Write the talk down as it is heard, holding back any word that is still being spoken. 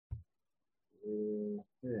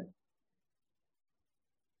Yeah.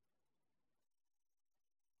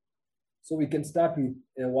 So we can start with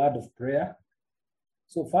a word of prayer.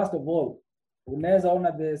 So first of all, unaweza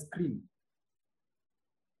ona the screen,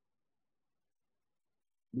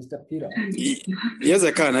 Mr. Peter? Yes,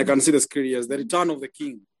 I can. I can see the screen. Yes, the return of the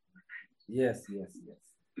king. Yes.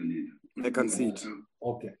 I can see it.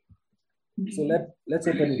 Okay. So let's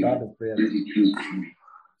open with a word of prayer.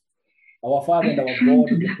 Our Father and our God,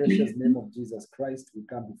 in the precious name of Jesus Christ, we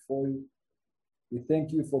come before you. We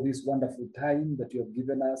thank you for this wonderful time that you have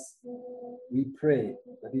given us. We pray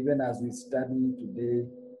that even as we study today,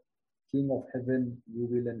 King of Heaven, you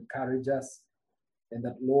will encourage us, and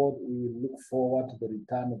that, Lord, we will look forward to the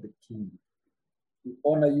return of the King. We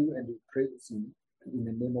honor you and we praise you. In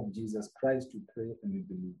the name of Jesus Christ, we pray and we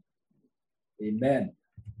believe. Amen.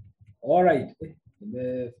 All right.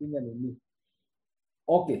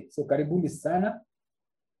 Okay, so karibuni sana.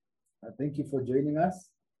 Thank you for joining us.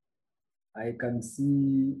 I can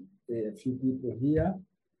see a few people here.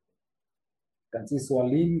 I can see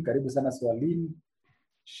Swalin, karibu sana Swalin.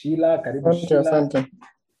 Sheila, karibu Sheila.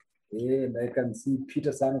 And I can see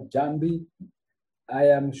Peter, son of Jambi. I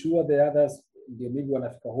am sure the others, they maybe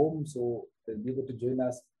wanafika home, so they'll be able to join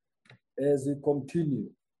us as we continue.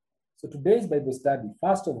 So today's Bible study,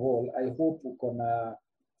 first of all, I hope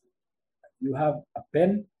you have a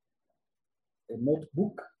pen, a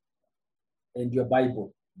notebook, and your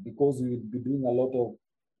Bible, because we'll be doing a lot of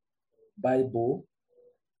Bible.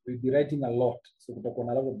 We'll be writing a lot. So we'll talk on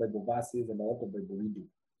a lot of Bible verses and a lot of Bible reading.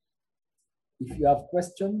 If you have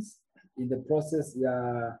questions in the process,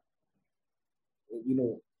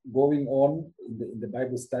 going on in the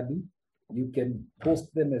Bible study, you can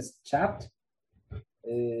post them as chat.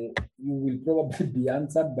 You will probably be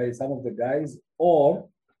answered by some of the guys, or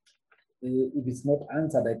if it's not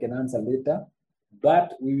answered, I can answer later.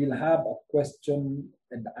 But we will have a question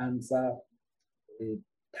and answer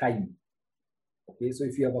time. Okay, so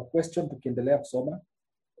if you have a question to tukiendelea kusoma,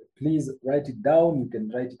 please write it down. You can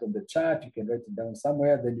write it on the chat. You can write it down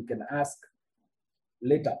somewhere. Then you can ask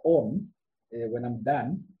later on when I'm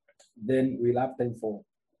done. Then we'll have time for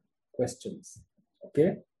questions.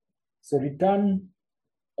 Okay, so return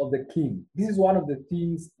of the king. This is one of the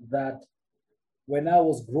things that when I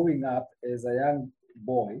was growing up as a young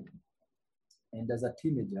boy and as a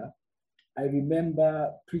teenager, I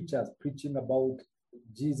remember preachers preaching about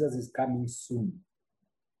Jesus is coming soon.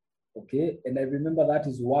 Okay, and I remember that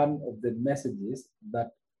is one of the messages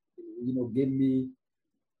that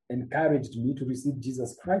encouraged me to receive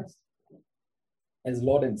Jesus Christ as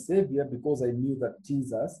Lord and Savior, because I knew that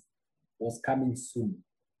Jesus was coming soon.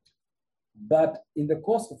 But in the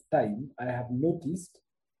course of time, I have noticed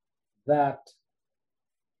that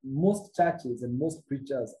most churches and most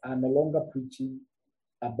preachers are no longer preaching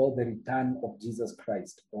about the return of Jesus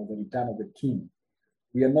Christ or the return of the King.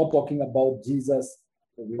 We are not talking about Jesus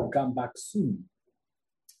will come back soon.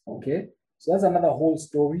 Okay, so that's another whole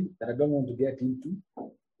story that I don't want to get into.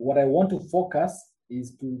 What I want to focus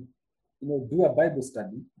is to do a Bible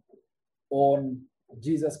study on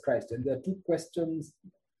Jesus Christ. And there are two questions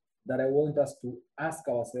that I want us to ask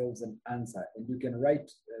ourselves and answer. And you can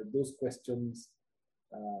write those questions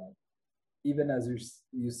even as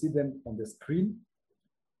you see them on the screen.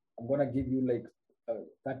 I'm going to give you like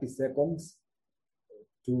 30 seconds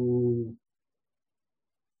to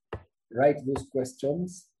write those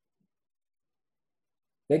questions.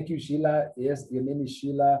 Thank you, Sheila. Yes, your name is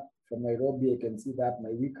Sheila from Nairobi. I can see that.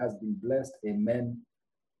 My week has been blessed. Amen.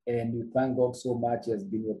 And we thank God so much. He has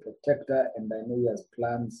been your protector, and I know He has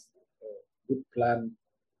plans, good plan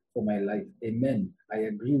for my life. Amen. I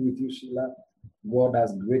agree with you, Sheila. God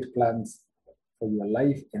has great plans for your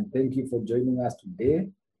life, and thank you for joining us today.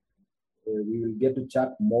 We will get to chat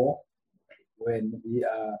more when we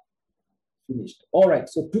are finished. All right,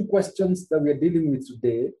 so two questions that we are dealing with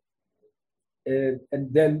today,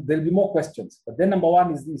 and then there'll be more questions. But then number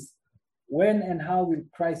one is this: when and how will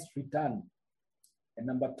Christ return? And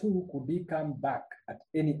number two, could He come back at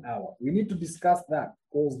any hour? We need to discuss that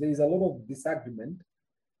because there is a lot of disagreement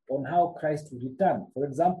on how Christ will return. For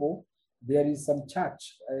example, there is some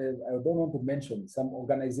church, I don't want to mention, some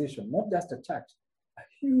organization, not just a church, a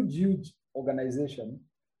huge organization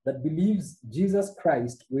that believes Jesus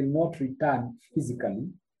Christ will not return physically,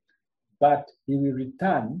 but He will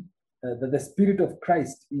return, that the Spirit of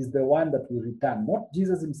Christ is the one that will return, not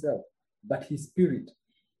Jesus Himself, but His Spirit.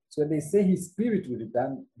 So when they say His Spirit will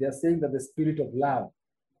return, they're saying that the Spirit of love,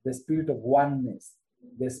 the Spirit of oneness,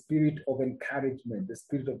 the Spirit of encouragement, the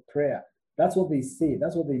Spirit of prayer. That's what they say.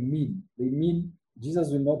 That's what they mean. They mean Jesus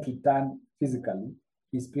will not return physically.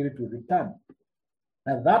 His Spirit will return.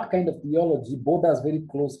 Now, that kind of theology borders very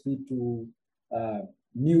closely to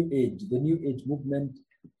New Age, the New Age movement,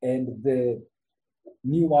 and the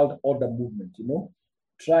New World Order movement,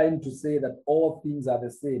 trying to say that all things are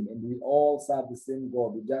the same and we all serve the same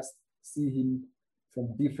God. We just see him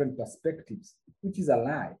from different perspectives, which is a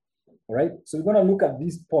lie. All right. So we're going to look at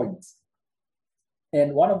these points.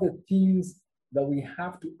 And one of the things that we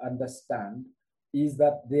have to understand is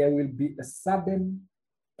that there will be a sudden,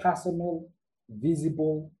 personal,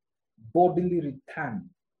 visible, bodily return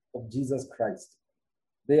of Jesus Christ.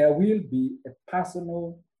 There will be a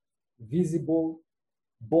personal, visible,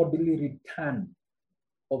 bodily return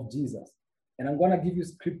of Jesus. And I'm going to give you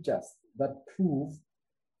scriptures that prove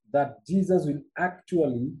that Jesus will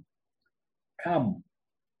actually come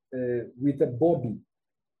with a body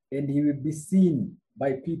and he will be seen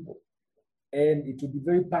by people. And it will be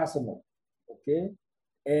very personal, okay?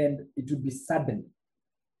 And it will be sudden,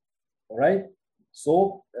 all right?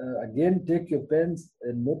 So again, take your pens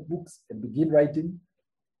and notebooks and begin writing.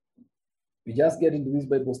 We just get into this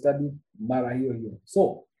Bible study, mara hiyo hiyo.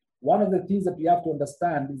 So one of the things that we have to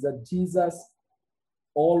understand is that Jesus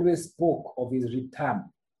always spoke of his return,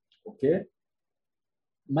 okay?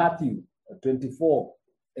 Matthew 24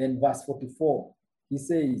 and verse 44, he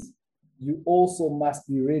says, you also must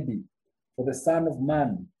be ready, for the Son of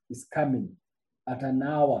Man is coming at an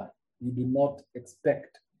hour you do not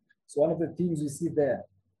expect. So one of the things we see there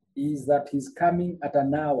is that he's coming at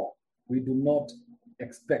an hour we do not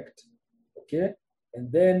expect, okay?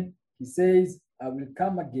 And then he says, I will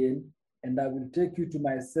come again and I will take you to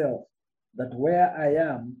myself, that where I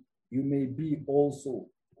am, you may be also.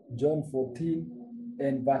 John 14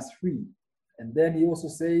 and verse 3. And then he also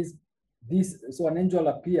says this, so an angel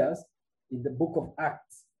appears in the book of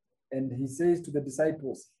Acts, and he says to the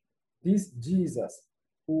disciples, this Jesus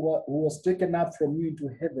who was taken up from you into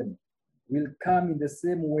heaven will come in the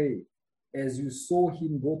same way as you saw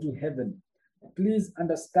him go to heaven. Please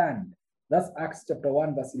understand, that's Acts chapter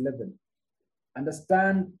 1, verse 11.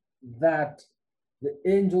 Understand that the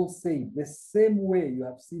angel said, the same way you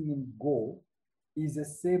have seen him go is the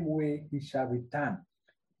same way he shall return.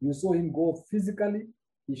 You saw him go physically,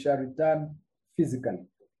 he shall return physically.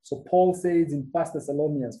 So Paul says in 1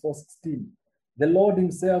 Thessalonians 4:16, the Lord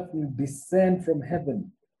himself will descend from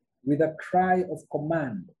heaven with a cry of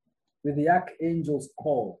command, with the archangel's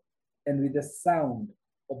call, and with the sound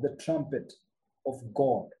of the trumpet of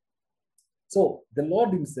God. So the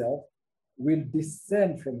Lord himself will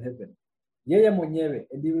descend from heaven. Yeye mwenyewe,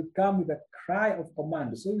 and he will come with a cry of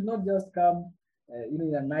command. So he will not just come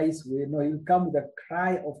in a nice way. No, he will come with a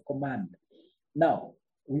cry of command. Now,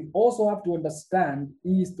 we also have to understand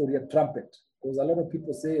history of trumpet, because a lot of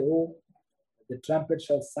people say, oh, the trumpet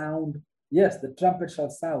shall sound. Yes, the trumpet shall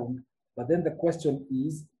sound, but then the question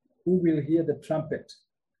is, who will hear the trumpet?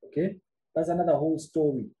 Okay, that's another whole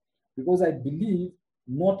story, because I believe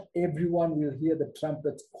not everyone will hear the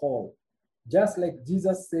trumpet's call. Just like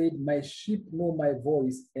Jesus said, my sheep know my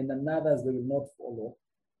voice and others they will not follow.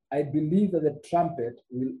 I believe that the trumpet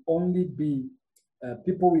will only be,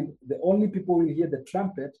 the only people who will hear the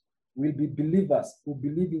trumpet will be believers who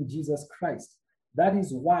believe in Jesus Christ. That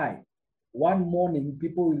is why one morning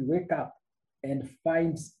people will wake up and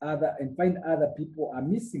find other people are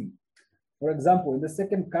missing. For example, when the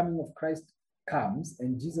second coming of Christ comes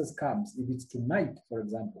and Jesus comes, if it's tonight, for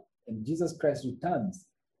example, and Jesus Christ returns,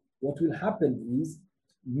 what will happen is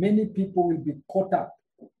many people will be caught up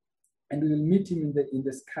and we will meet him in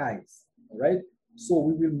the skies, all right? So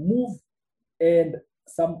we will move, and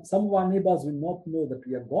some of our neighbors will not know that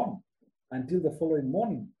we are gone until the following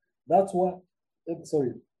morning. That's what,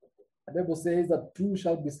 the Bible says that two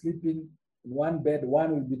shall be sleeping in one bed,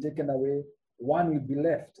 one will be taken away, one will be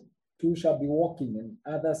left. Two shall be walking and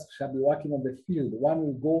others shall be walking on the field. One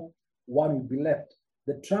will go, one will be left.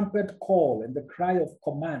 The trumpet call and the cry of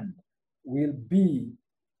command will be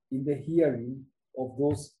in the hearing of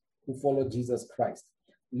those who follow Jesus Christ.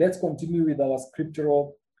 Let's continue with our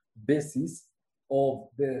scriptural basis of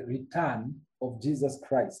the return of Jesus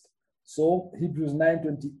Christ. So Hebrews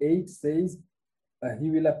 9:28 says, he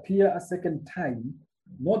will appear a second time,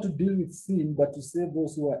 not to deal with sin, but to save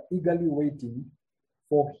those who are eagerly waiting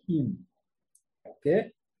for him.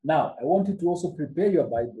 Okay? Now, I want you to also prepare your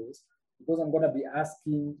Bibles, because I'm going to be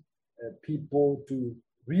asking people to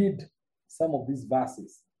read some of these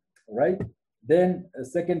verses, all right? Then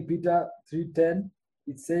 2 Peter 3:10,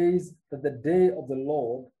 it says that the day of the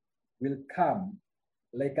Lord will come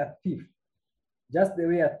like a thief, just the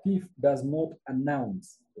way a thief does not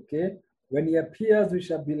announce, okay? When he appears, we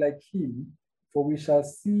shall be like him, for we shall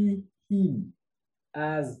see him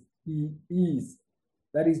as he is.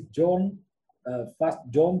 That is John First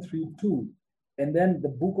John 3:2. And then the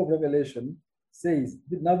book of Revelation says,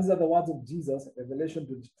 now these are the words of Jesus, Revelation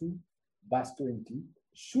 22, verse 20.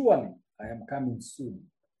 Surely I am coming soon.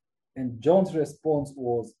 And John's response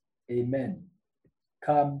was, Amen.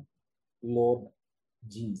 Come, Lord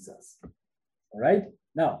Jesus. All right.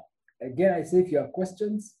 Now, again, I say if you have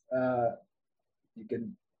questions, you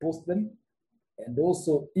can post them. And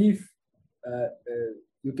also, if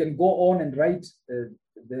you can go on and write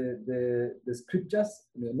the scriptures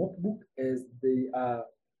in your notebook as they are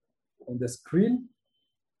on the screen.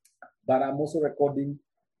 But I'm also recording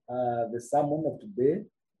the sermon of today.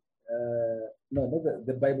 No, not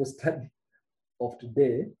the Bible study of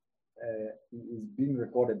today is being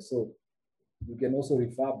recorded. So you can also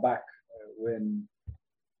refer back when,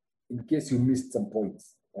 in case you missed some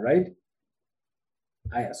points. All right.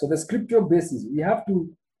 So the scriptural basis, we have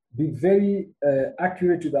to be very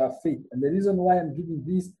accurate with our faith. And the reason why I'm giving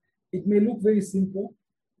this, it may look very simple.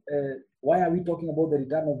 Why are we talking about the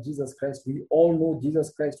return of Jesus Christ? We all know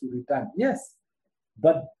Jesus Christ will return. Yes,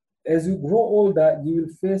 but as you grow older, you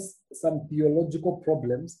will face some theological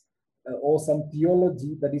problems or some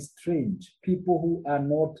theology that is strange. People who are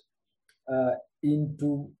not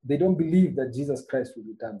they don't believe that Jesus Christ will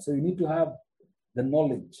return. So you need to have the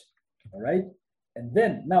knowledge, all right? And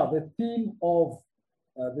then now the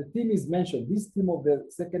theme is mentioned. This theme of the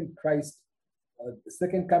second Christ, the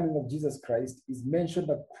second coming of Jesus Christ is mentioned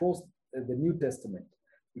across the New Testament.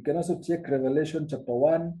 You can also check Revelation chapter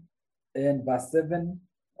 1 and verse 7.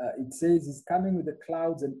 It says he's coming with the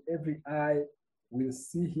clouds and every eye will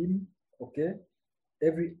see him, okay?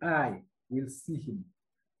 Every eye will see him,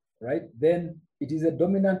 right? Then it is a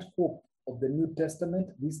dominant hope of the New Testament,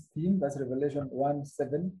 this theme, that's Revelation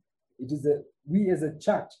 1:7. It is we as a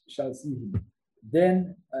church shall see him.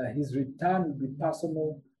 Then his return will be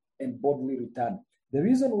personal and bodily return. The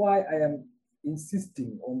reason why I am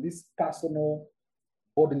insisting on this personal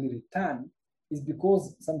bodily return is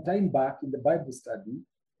because some time back in the Bible study,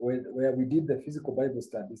 where we did the physical Bible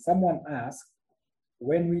study, someone asked,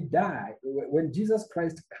 when we die, when Jesus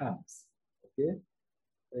Christ comes, okay,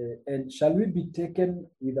 and shall we be taken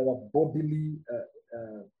with our bodily,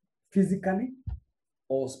 physically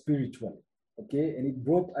or spiritually? Okay, and it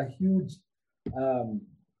brought a huge,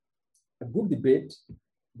 a good debate.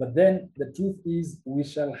 But then the truth is, we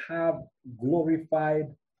shall have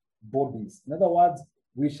glorified bodies. In other words,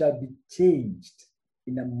 we shall be changed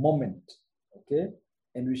in a moment, okay?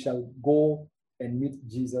 And we shall go and meet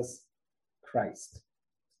Jesus Christ.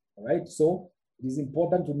 All right, so it is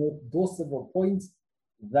important to note those several points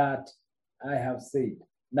that I have said.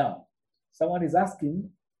 Now, someone is asking,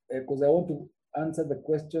 because I want to answer the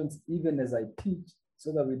questions even as I teach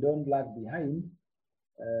so that we don't lag behind.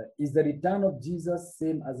 Is the return of Jesus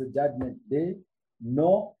same as the judgment day?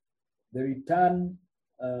 No, the return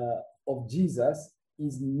of Jesus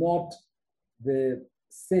is not the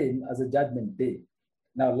same as the judgment day.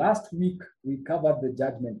 Now, last week we covered the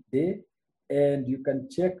judgment day, and you can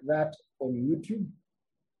check that on YouTube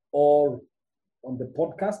or on the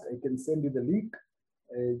podcast. I can send you the link.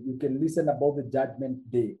 You can listen about the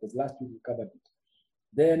judgment day, because last week we covered it.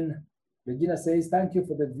 Then Regina says, thank you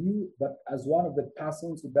for the view, but as one of the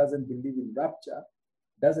persons who doesn't believe in rapture,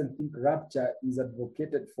 doesn't think rapture is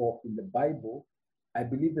advocated for in the Bible, I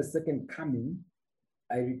believe the second coming,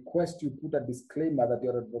 I request you put a disclaimer that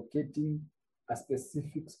you're advocating a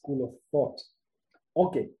specific school of thought.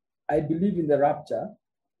 Okay, I believe in the rapture,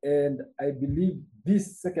 and I believe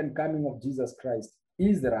this second coming of Jesus Christ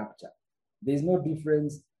is the rapture. There's no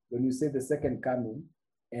difference when you say the second coming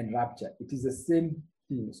and rapture. It is the same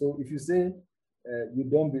thing. So if you say you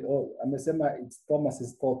don't be, oh, I'm it's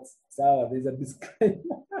Thomas's thoughts. So there's a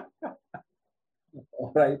disclaimer.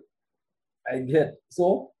 All right, I get.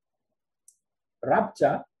 So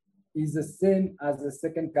rapture is the same as the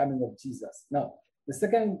second coming of Jesus. Now, the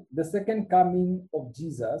second coming of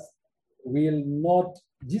Jesus will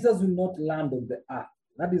not land on the earth.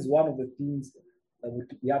 That is one of the things that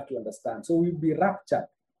we have to understand. So we'll be raptured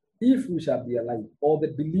if we shall be alive, or the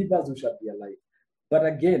believers who shall be alive. But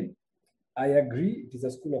again, I agree, it is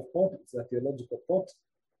a school of thought, it's a theological thought.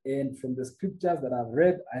 And from the scriptures that I've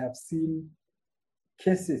read, I have seen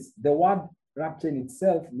cases. The word rapture in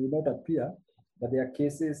itself may not appear, but there are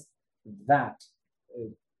cases that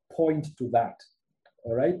point to that.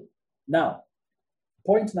 All right. Now,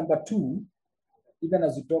 point number 2, even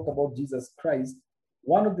as we talk about Jesus Christ,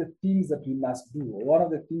 one of the things that we must do, or one of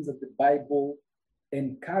the things that the Bible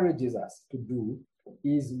encourages us to do,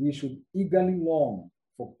 is we should eagerly long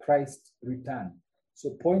for Christ's return.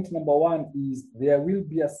 So point number 1 is there will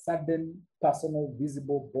be a sudden, personal,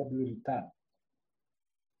 visible, bodily return.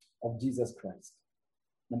 of Jesus Christ.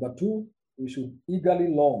 Number two, we should eagerly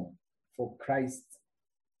long for Christ's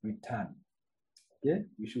return. Okay,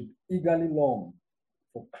 we should eagerly long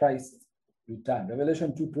for Christ's return.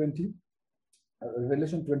 Revelation 2:20,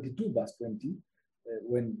 Revelation 22, verse 20,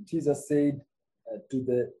 when Jesus said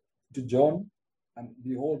to John, and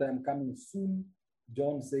behold, I am coming soon.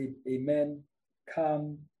 John said, Amen.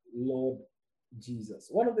 Come, Lord Jesus.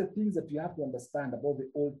 One of the things that you have to understand about the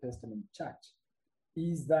Old Testament church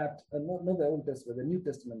is that, not the Old Testament, the New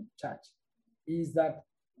Testament church, is that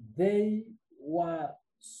they were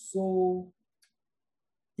so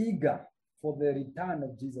eager for the return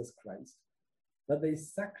of Jesus Christ that they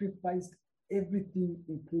sacrificed everything,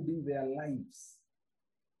 including their lives.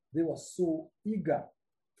 They were so eager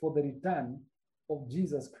for the return of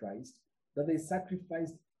Jesus Christ that they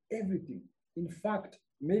sacrificed everything. In fact,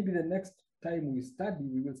 maybe the next time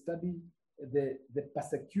we will study the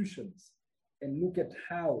persecutions and look at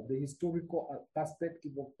how the historical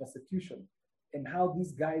perspective of persecution and how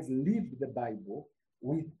these guys lived the Bible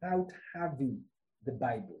without having the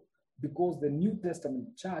Bible, because the New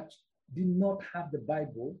Testament church did not have the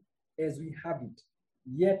Bible as we have it,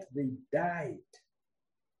 yet they died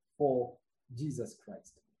for Jesus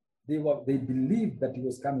Christ. They believed that he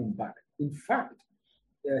was coming back. In fact,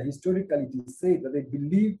 historically it is said that they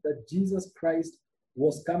believed that Jesus Christ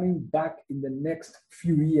was coming back in the next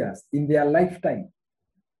few years, in their lifetime.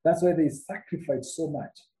 That's why they sacrificed so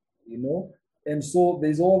much, you know. And so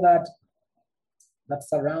there's all that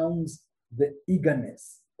surrounds the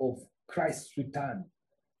eagerness of Christ's return,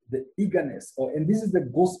 the eagerness. And this is the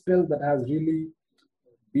gospel that has really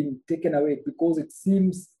been taken away, because it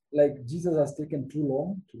seems like Jesus has taken too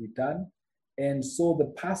long to return. And so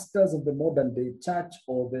the pastors of the modern day church,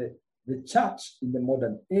 or the church in the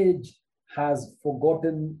modern age, has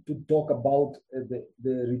forgotten to talk about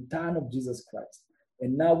the return of Jesus Christ.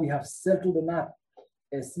 And now we have settled on earth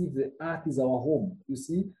as if the earth is our home, you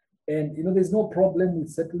see. And, you know, there's no problem with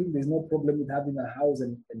settling. There's no problem with having a house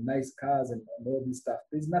and nice cars and all this stuff.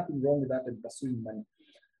 There's nothing wrong with that and pursuing money.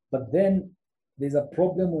 But then there's a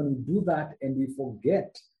problem when we do that and we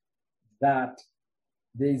forget that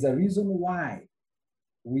there is a reason why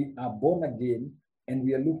we are born again and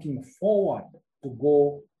we are looking forward to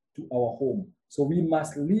go to our home. So we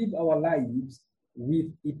must live our lives with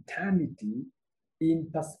eternity in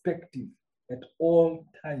perspective at all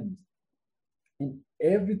times. In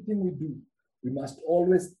everything we do, we must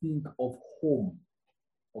always think of home,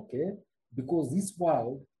 okay? Because this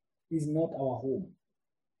world is not our home.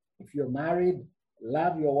 If you're married,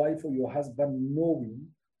 love your wife or your husband, knowing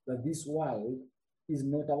that this world is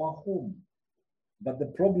not our home. But the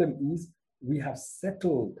problem is we have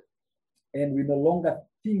settled and we no longer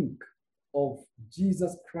think of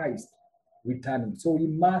Jesus Christ returning. So we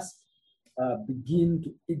must begin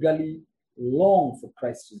to eagerly long for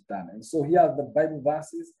Christ's return. And so here are the Bible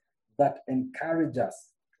verses that encourage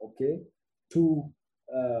us, okay, to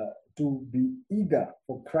be eager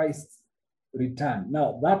for Christ's return.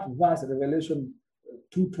 Now, that verse, Revelation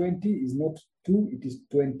 2:20, is not 2, it is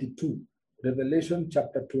 22. Revelation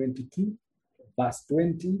chapter 22, verse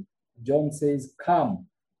 20, John says, "Come,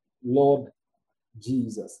 Lord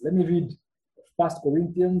Jesus." Let me read 1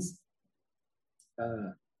 Corinthians.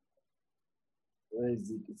 Where is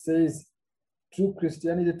it? It says, "True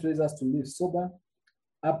Christianity trains us to live sober,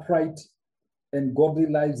 upright, and godly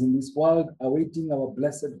lives in this world, awaiting our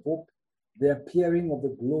blessed hope, the appearing of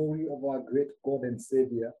the glory of our great God and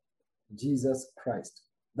Savior, Jesus Christ."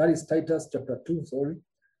 That is Titus chapter 2,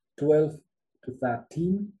 12 to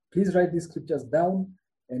 13. Please write these scriptures down.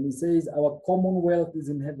 And he says, "Our commonwealth is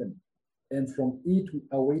in heaven, and from it we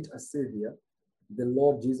await a Savior, the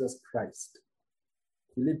Lord Jesus Christ."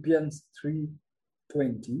 Philippians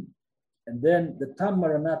 3:20. And then the term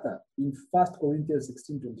Maranatha in 1 Corinthians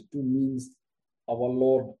 16:22 means our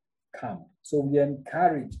Lord come. So we are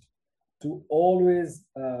encouraged to always,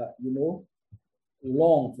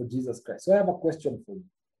 long for Jesus Christ. So I have a question for you.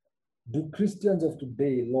 Do Christians of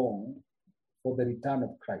today long for the return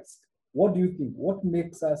of Christ? What do you think? What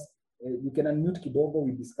makes us, you can unmute kidogo,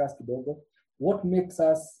 we discuss kidogo. What makes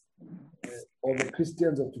us, or the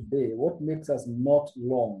Christians of today, what makes us not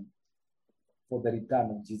long for the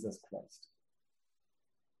return of Jesus Christ?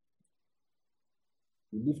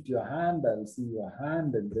 You lift your hand, I'll see your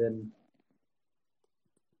hand, and then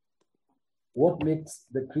what makes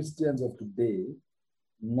the Christians of today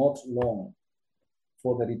not long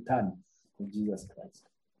for the return of Jesus Christ?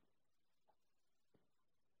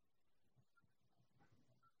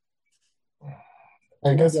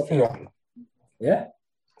 I guess fear. Yeah?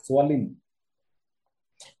 Swallowing.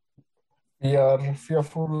 We are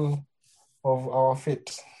fearful of our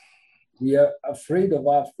fate. We are afraid of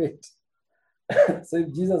our fate. So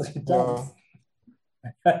if Jesus returns,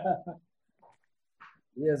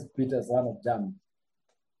 yes, Peter, son of John.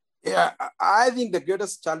 Yeah, I think the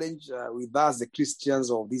greatest challenge with us, the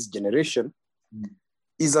Christians of this generation,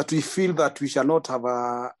 is that we feel that we shall not have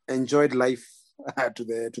enjoyed life to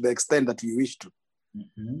the extent that we wish to.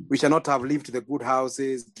 We shall not have lived the good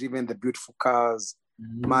houses, driven the beautiful cars,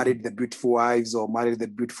 married the beautiful wives, or married the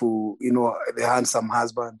beautiful, the handsome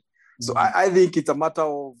husband. So I think it's a matter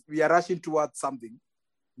of we are rushing towards something,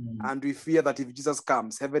 and we fear that if Jesus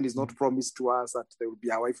comes, heaven is not promised to us that there will be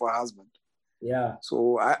a wife or a husband. Yeah.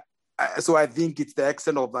 So I think it's the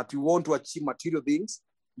extent of that we want to achieve material things.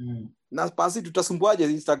 Na pasi tutasumbuaje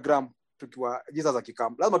Instagram tukiwa Jesus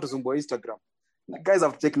akikam. Lazima tusumbue Instagram. Guys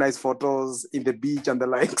have to take nice photos in the beach and the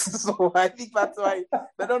likes. So I think that's why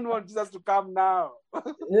they don't want Jesus to come now.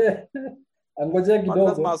 Yeah. Angojea kidogo.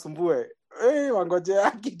 Lazima asumbue.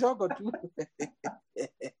 Wangojea kidogo tu.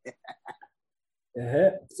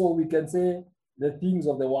 So we can say the things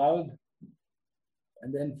of the world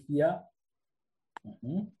and then fear.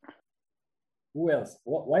 Who else?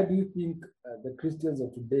 Why do you think the Christians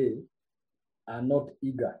of today are not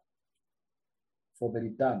eager for the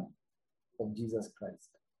return of Jesus Christ?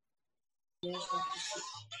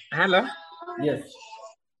 Hello? Yes.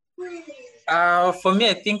 For me,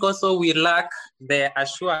 I think also we lack the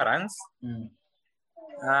assurance.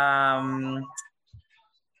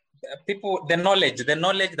 The knowledge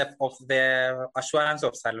of the assurance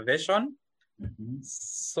of salvation.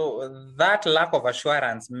 So that lack of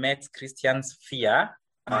assurance makes Christians fear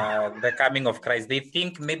the coming of Christ. They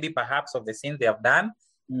think maybe perhaps of the sins they have done,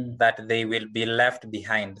 that they will be left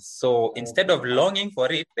behind. So instead of longing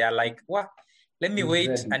for it, they are like, well, let me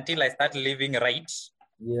wait until I start living right.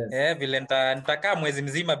 Yes. Vile nitakaa mwezi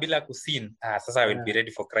mzima bila kusin. Sasa I will be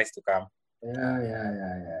ready for Christ to come.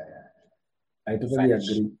 Yeah. I totally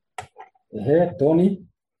agree. Tony?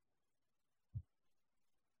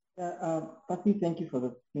 Papi, thank you for the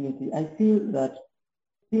opportunity. I feel that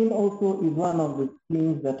sin also is one of the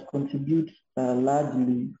things that contribute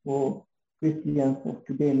largely for Christians of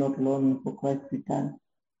today not longing for Christ's return.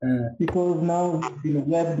 Because now we've been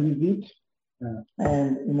webbed with it,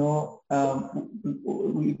 and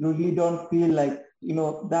we really don't feel like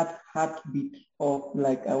that heartbeat of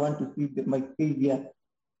like I want to see my Savior.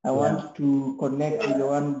 I want to connect with the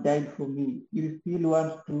one who died for me. You still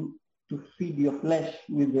want to feed your flesh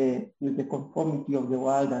with the conformity of the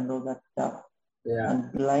world and all that stuff,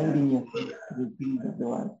 and blinding yourself to the things of the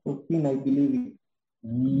world. So sin, I believe,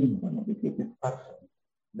 is one of the greatest parts.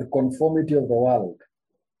 The conformity of the world.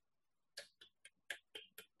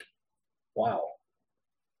 Wow.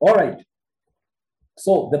 All right.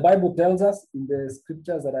 So the Bible tells us in the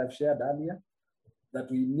scriptures that I've shared earlier that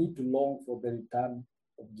we need to long for the return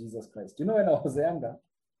of Jesus Christ. When I was younger,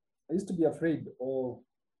 I used to be afraid of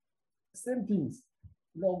same things.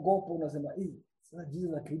 Go up and say,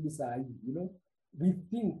 Jesus akirudi saa hii. We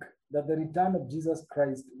think that the return of Jesus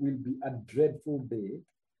Christ will be a dreadful day.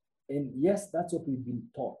 And yes, that's what we've been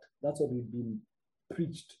taught. That's what we've been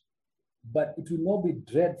preached. But it will not be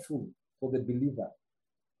dreadful for the believer.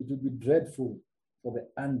 It will be dreadful for the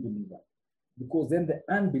unbeliever. Because then the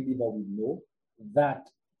unbeliever will know that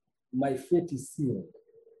my fate is sealed.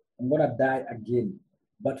 I'm going to die again.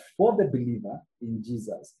 But for the believer in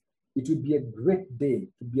Jesus, it will be a great day.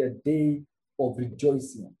 It will be a day of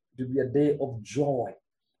rejoicing. It will be a day of joy.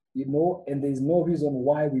 And there is no reason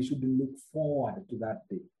why we shouldn't look forward to that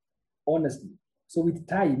day. Honestly. So with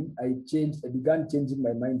time, I began changing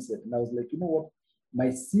my mindset. And I was like, you know what?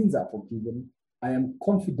 My sins are forgiven. I am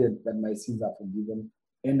confident that my sins are forgiven.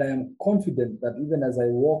 And I am confident that even as I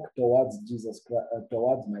walk towards Jesus,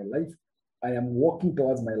 towards my life, I am walking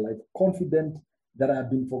towards my life, confident that I have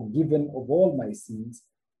been forgiven of all my sins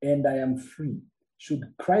and I am free.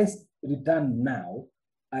 Should Christ return now,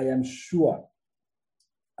 I am sure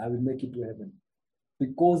I will make it to heaven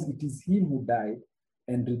because it is him who died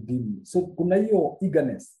and redeemed me. So kuna hiyo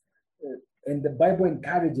eagerness, and the Bible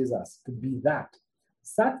encourages us to be that.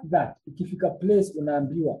 Such that ikifika place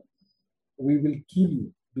unaambiwa, we will kill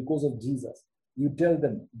you because of Jesus. You tell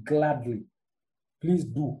them gladly, please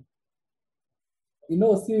do.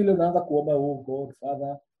 Si ile unaanza kuomba, oh God,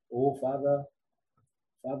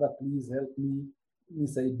 Father, please help me.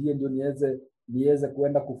 Nisaidie ndio niweze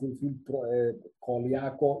kuenda kufulfill call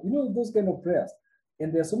yako. Those kind of prayers.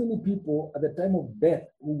 And there are so many people at the time of death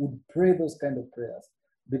who would pray those kind of prayers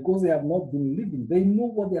because they have not been living. They know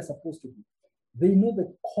what they are supposed to do. They know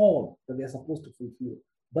the call that they are supposed to fulfill,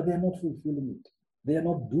 but they are not fulfilling it. They are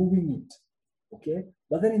not doing it. Okay?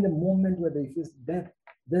 But then in the moment where they face death,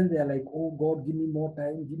 Then they're like, oh God, give me more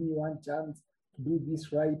time, give me one chance to do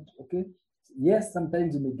this right. Okay. Yes,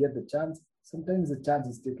 sometimes you may get the chance, sometimes the chance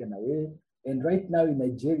is taken away. And right now in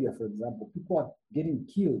Nigeria, for example, people are getting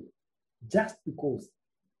killed just because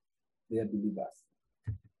they are believers.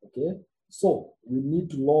 Okay. So we need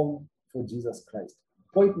to long for Jesus Christ.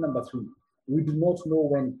 Point number 3, we do not know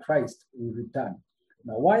when Christ will return.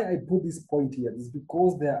 Now, why I put this point here is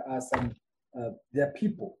because there are there are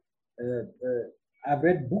people, I've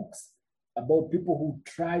read books about people who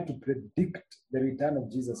try to predict the return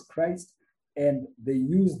of Jesus Christ, and they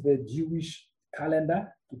use the Jewish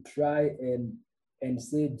calendar to try and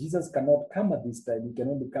say Jesus cannot come at this time, he can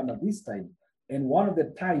only come at this time. And one of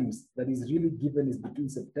the times that is really given is between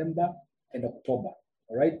September and October.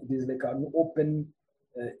 All right, it is like an open,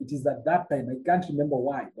 it is at that time, I can't remember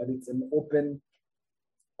why, but it's an open,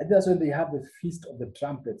 I think that's when they have the Feast of the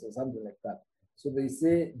Trumpets or something like that. So they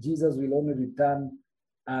say Jesus will only return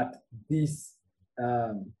at this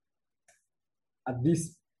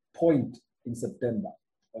point in September.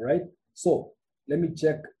 All right. So let me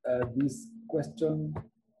check this question.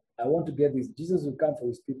 I want to get this. Jesus will come for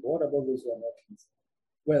his people. What about those who are not his?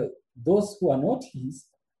 Well, those who are not his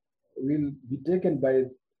will be taken by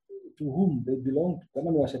to whom they belong to.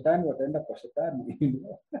 Kama ni wa shetani wataenda kwa shetani.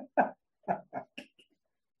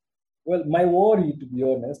 Well, my worry, to be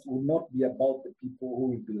honest, will not be about the people who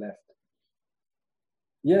will be left.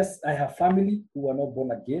 Yes, I have family who are not born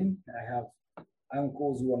again. I have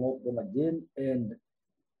uncles who are not born again, and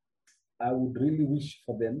I would really wish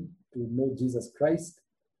for them to know Jesus Christ.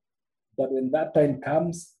 But when that time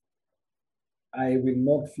comes, I will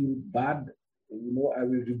not feel bad. You know, I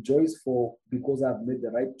will rejoice because I've made the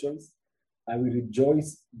right choice. I will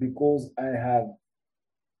rejoice because I have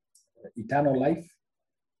eternal life.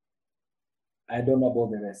 I don't know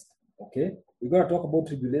about the rest. Okay, we're going to talk about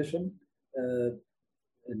tribulation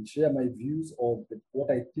and share my views of what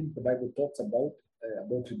I think the Bible talks about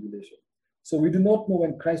tribulation. So we do not know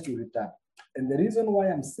when Christ will return. And the reason why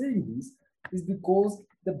I'm saying this is because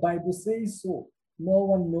the Bible says so. No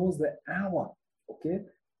one knows the hour. Okay,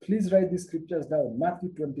 please write these scriptures down.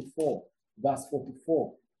 Matthew 24, verse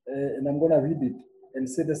 44. And I'm going to read it and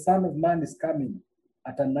say, the Son of Man is coming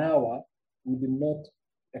at an hour we did not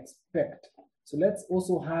expect. So let's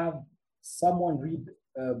also have someone read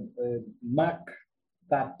Mark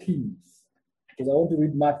 13, because I want to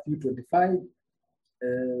read Matthew 25.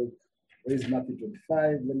 Where is Matthew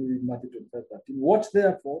 25? Let me read Matthew 25, 13. Watch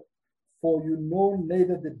therefore, for you know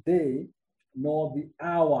neither the day nor the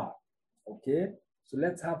hour. Okay, so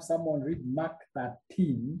let's have someone read Mark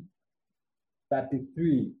 13,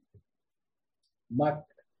 33. Mark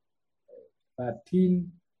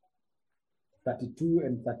 13, 32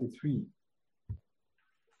 and 33.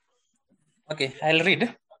 Okay, I'll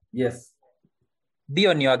read. Yes. Be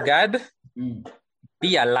on your guard.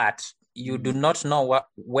 Be alert. You do not know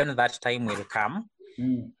when that time will come.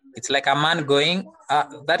 It's like a man going,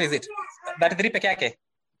 that is it. 33 peke yake.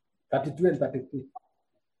 32 and 33.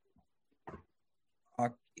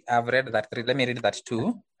 Okay, I've read that. Let me read that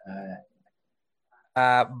too.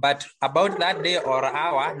 But about that day or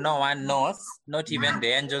hour, no one knows, not even the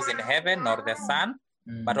angels in heaven nor the Son,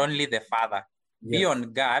 but only the Father. Yes. Be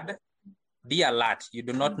on guard. Be alert. You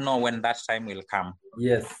do not know when that time will come.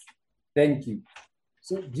 Yes. Thank you.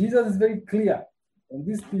 So Jesus is very clear on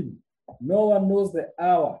this thing. No one knows the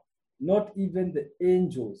hour, not even the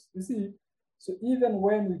angels. You see, so even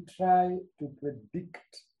when we try to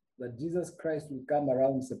predict that Jesus Christ will come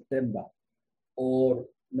around September or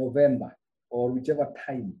November or whichever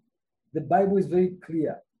time, the Bible is very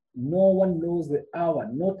clear. No one knows the hour,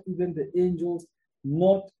 not even the angels,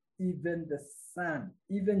 not even the Son.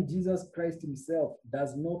 Even Jesus Christ himself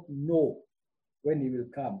does not know when he will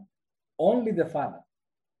come. Only the Father,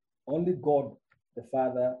 only God, the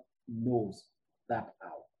Father, knows that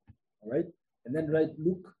hour. All right? And then write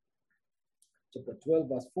Luke chapter 12,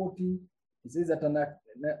 verse 40. It says, at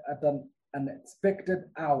an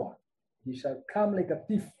unexpected hour, he shall come like a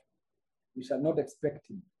thief. We shall not expect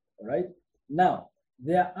him. All right? Now,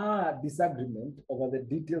 there are disagreements over the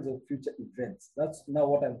details of future events. That's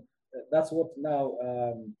what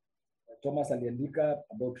Thomas aliandika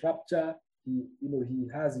about rapture. He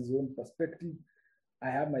has his own perspective. I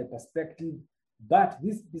have my perspective. But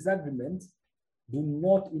these disagreements do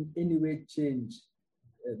not in any way change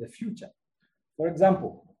the future. For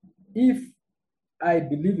example, if I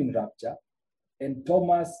believe in rapture and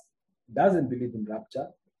Thomas doesn't believe in rapture,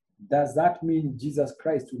 does that mean Jesus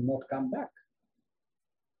Christ will not come back?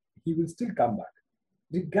 He will still come back,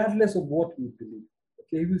 regardless of what we believe.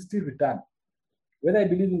 Okay, he will still return. Whether I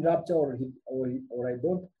believe in rapture or I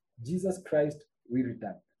don't, Jesus Christ will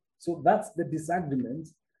return. So that's the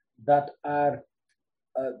disagreements that are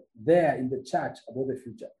there in the church about the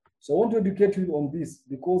future. So I want to educate you on this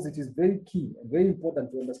because it is very key and very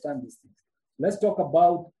important to understand these things. Let's talk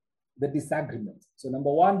about the disagreements. So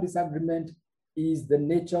number one disagreement is the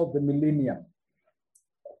nature of the millennium.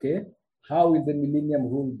 Okay, how will the millennium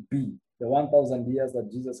rule be? The 1,000 years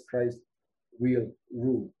that Jesus Christ will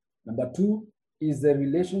rule. Number two is the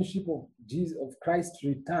relationship of Christ's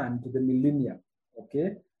return to the millennium.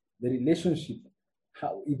 Okay, the relationship.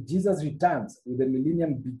 How, if Jesus returns, will the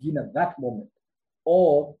millennium begin at that moment?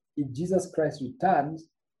 Or if Jesus Christ returns,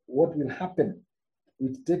 what will happen?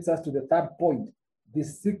 Which takes us to the third point, the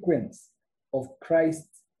sequence of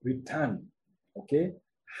Christ's return. Okay,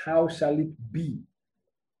 how shall it be?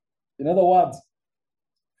 In other words,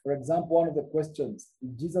 for example, one of the questions,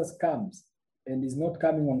 if Jesus comes and is not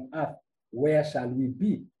coming on earth, where shall we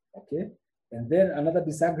be? Okay, and then another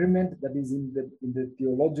disagreement that is in the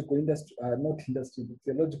theological industry, the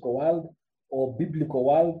theological world or biblical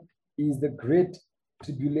world is the Great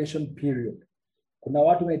Tribulation period. Kuna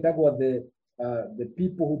watu naitagwa the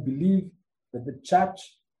people who believe that the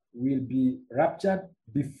church will be raptured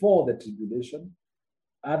before the tribulation.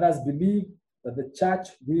 Others believe that the church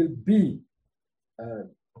will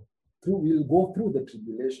go through the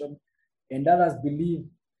tribulation, and others believe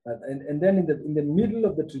that, and then in the middle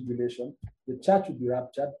of the tribulation, the church will be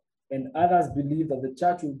raptured, and others believe that the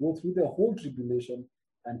church will go through the whole tribulation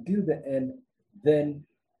until the end, then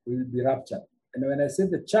we will be raptured. And when I say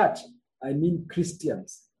the church, I mean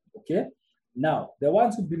Christians. Okay. Now, the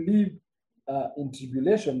ones who believe in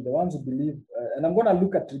tribulation, the ones who believe, and I'm going to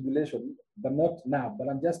look at tribulation, but not now, but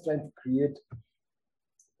I'm just trying to create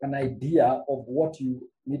an idea of what you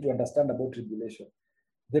need to understand about tribulation.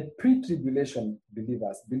 The pre-tribulation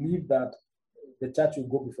believers believe that the church will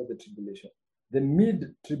go before the tribulation. The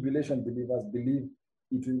mid-tribulation believers believe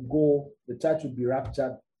the church will be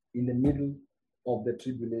raptured in the middle of the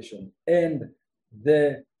tribulation. And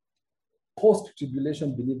the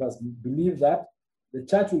post-tribulation believers believe that the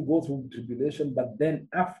church will go through tribulation, but then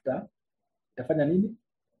after,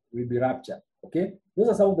 will be raptured. Okay? Those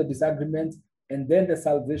are some of the disagreements. And then the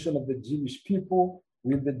salvation of the Jewish people.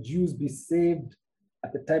 Will the Jews be saved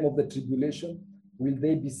at the time of the tribulation? Will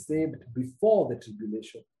they be saved before the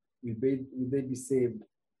tribulation? Will they be saved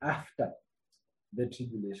after the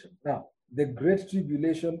tribulation? Now, the Great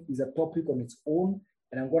Tribulation is a topic on its own,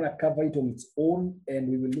 and I'm going to cover it on its own, and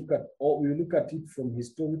we will look at it from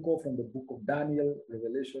the book of Daniel,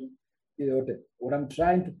 Revelation. What I'm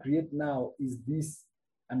trying to create now is this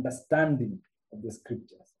understanding of the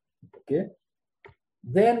scriptures. Okay.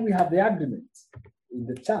 Then we have the agreements in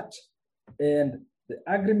the church, and the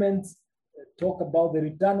agreements talk about the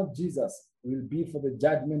return of Jesus will be for the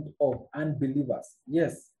judgment of unbelievers.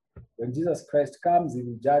 Yes, when Jesus Christ comes, he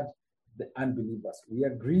will judge the unbelievers. We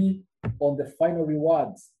agree on the final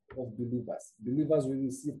rewards of believers. Believers will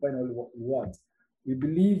receive final rewards. We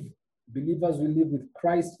believe believers will live with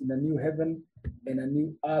Christ in a new heaven and a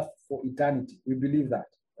new earth for eternity. We believe that.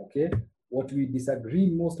 Okay. What we disagree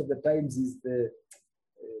most of the times is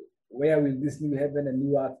where will this new heaven and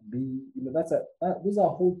new earth be? Those are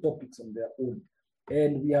whole topics on their own.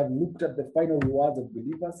 And we have looked at the final rewards of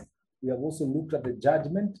believers. We have also looked at the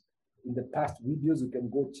judgment in the past videos. You can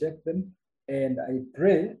go check them. And I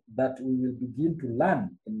pray that we will begin to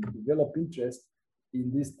learn and develop interest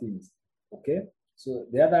in these things. Okay? So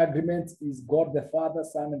the other agreement is God the Father,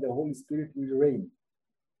 Son, and the Holy Spirit will reign.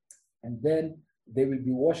 And then they will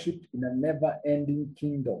be worshipped in a never-ending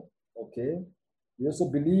kingdom. Okay? We also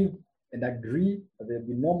believe and agree that there will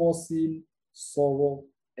be no more sin, sorrow,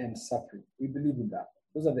 and suffering. We believe in that.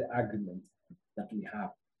 Those are the agreements that we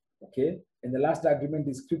have. Okay? And the last agreement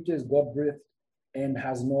is Scripture is God-breathed and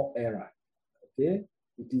has no error. Okay?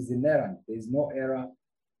 It is inerrant. There is no error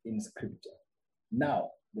in Scripture.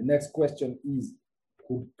 Now, the next question is,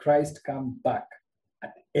 could Christ come back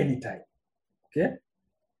at any time? Okay?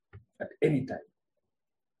 At any time.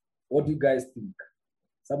 What do you guys think?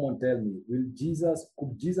 Someone tell me, could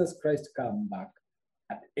Jesus Christ come back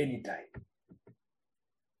at any time?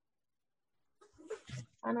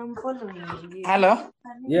 And I'm following you. Hello.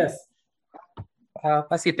 Yes.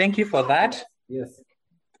 Pasi, thank you for that. Yes.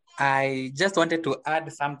 I just wanted to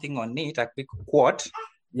add something on it, a quick quote.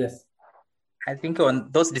 Yes. I think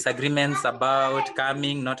on those disagreements about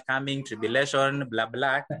coming, not coming, tribulation, blah,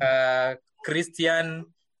 blah, the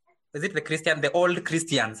old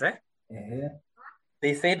Christians, eh? Uh-huh.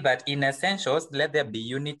 They said that in essentials, let there be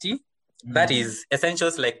unity. Mm-hmm. That is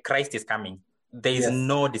essentials like Christ is coming. There is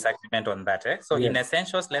no disagreement on that. Eh? So in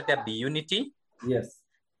essentials, let there be unity. Yes.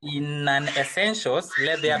 in an essentials,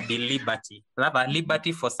 let there be liberty.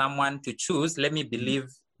 Liberty for someone to choose. Let me believe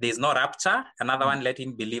there's no rapture. Another one, let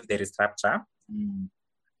him believe there is rapture.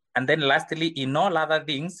 And then lastly, in all other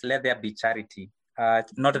things, let there be charity.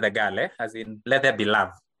 Not the girl, as in let there be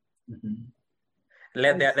love.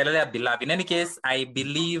 Let there be love. In any case, I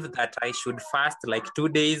believe that I should fast like 2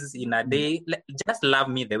 days in a day. Just love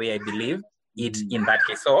me the way I believe it in that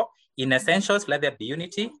case. So in essentials, let there be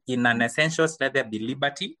unity. In non-essentials, let there be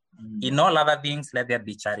liberty. In all other things, let there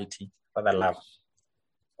be charity for the love.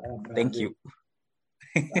 Thank you.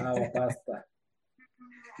 Pastor.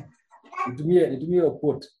 It me a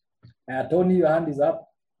quote. Tony, your hand is up.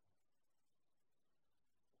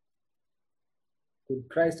 Could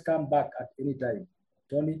Christ come back at any time?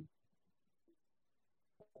 Tony?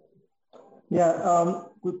 Yeah,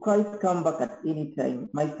 could Christ come back at any time?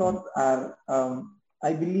 My thoughts are,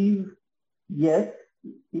 I believe, yes,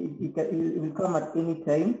 it will come at any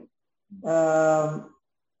time.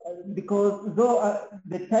 Because though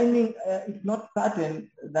the timing is not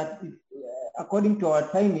certain that it's according to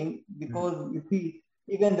our timing, because you see,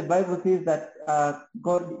 even the Bible says that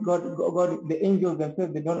God, the angels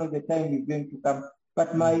themselves, they don't know the time he's going to come.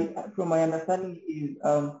 But from my understanding is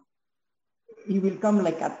he will come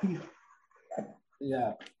like a thief.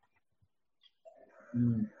 Yeah.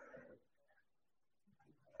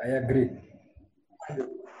 I agree.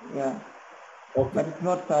 Yeah. Okay. But it's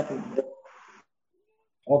not certain.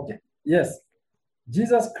 Okay. Yes.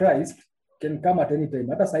 Jesus Christ can come at any time.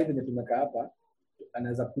 Hata sasa hivi tumekaa hapa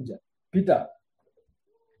anaweza kuja. Peter.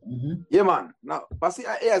 Yeah, man. Now,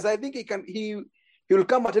 yes, I think he will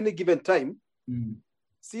come at any given time.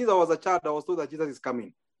 Since I was a child, I was told that Jesus is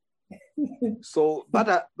coming. So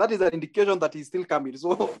that is an indication that he's still coming.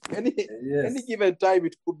 So any given time,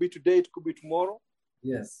 it could be today, it could be tomorrow.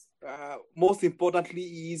 Yes. Most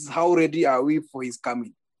importantly is how ready are we for his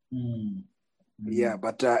coming. Yeah,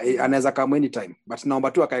 but anaweza come anytime. But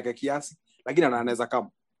naomba tu akaeka kiasi, lakini anaweza come.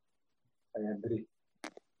 I agree.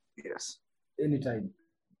 Yes. Anytime.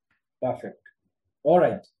 Perfect. All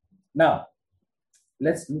right. Now,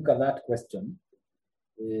 let's look at that question.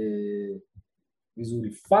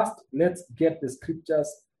 First, let's get the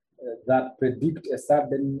scriptures that predict a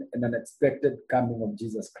sudden and unexpected coming of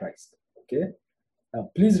Jesus Christ. Okay. Now,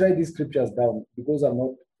 please write these scriptures down because I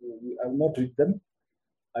will not read them.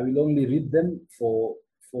 I will only read them for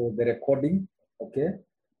the recording. Okay.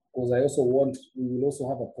 Because we will also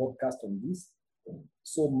have a podcast on this.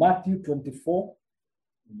 So Matthew 24,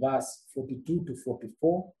 verse 42 to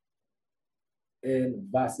 44,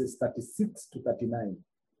 and verses 36 to 39.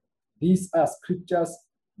 These are scriptures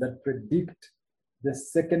that predict the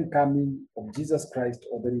second coming of Jesus Christ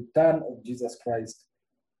or the return of Jesus Christ.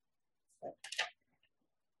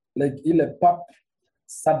 Like ile pop,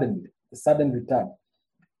 suddenly, the sudden return.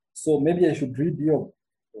 So maybe I should read your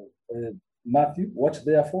Matthew. Watch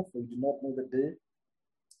therefore, for you do not know the day,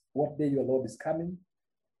 what day your Lord is coming.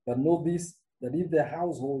 But know this, that if the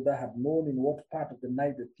householder had known in what part of the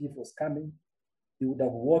night the thief was coming, he would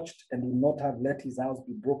have watched and would not have let his house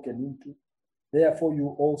be broken into. Therefore, you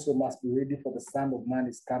also must be ready, for the Son of Man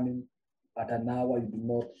is coming at an hour you do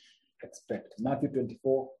not expect. Matthew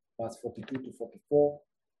 24, verse 42 to 44,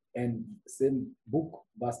 and same book,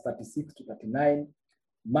 verse 36 to 39.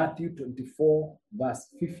 Matthew 24, verse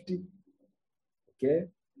 50. Okay,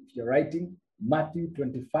 if you're writing, Matthew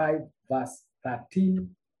 25, verse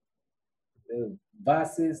 13.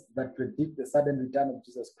 Verses that predict the sudden return of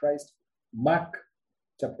Jesus Christ. Mark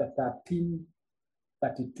chapter 13,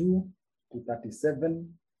 32 to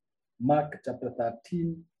 37. Mark chapter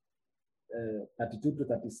 13, 32 to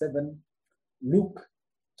 37. Luke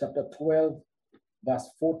chapter 12, verse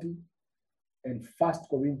 40. And 1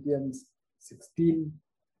 Corinthians 16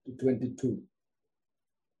 to 22.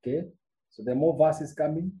 Okay, so there are more verses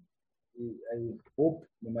coming. I hope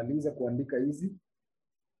nimaliza kuandika hizi.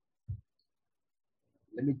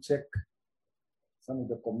 Let me check some of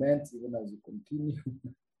the comments even as we continue.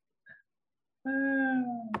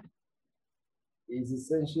 Is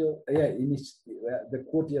essential. Yeah, the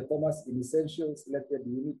quote here, Thomas, in essentials, let there be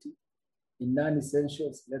unity. In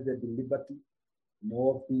non-essentials, let there be liberty. In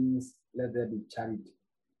all things, let there be charity,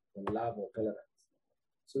 or love, or tolerance.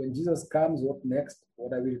 So when Jesus comes, what next?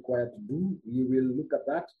 What are we required to do? We will look at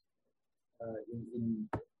that in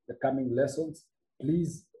the coming lessons.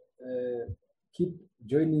 Please keep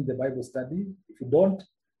joining the Bible study. If you don't,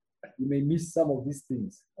 you may miss some of these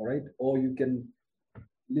things, all right? Or you can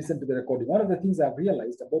listen to the recording. One of the things I've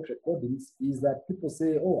realized about recordings is that people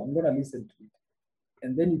say, oh, I'm going to listen to it.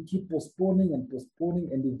 And then you keep postponing,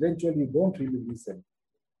 and eventually you don't really listen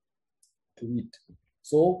to it.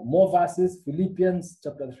 So more verses, Philippians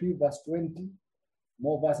chapter 3, verse 20.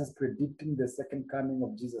 More verses predicting the second coming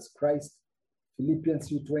of Jesus Christ. Philippians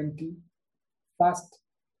 3:20. 1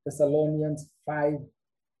 Thessalonians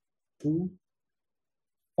 5:2.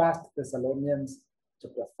 1 Thessalonians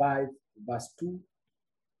chapter 5, verse 2.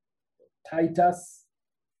 Titus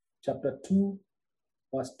chapter 2,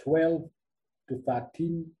 verse 12 to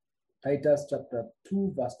 13. Titus chapter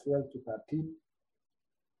 2, verse 12 to 13.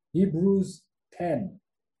 Hebrews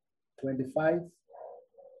 10:25.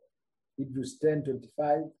 Hebrews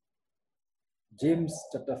 10:25. James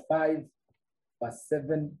chapter 5, verse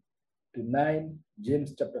 7 to 9.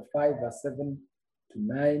 James chapter 5, verse 7 to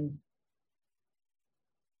 9.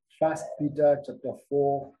 1 Peter chapter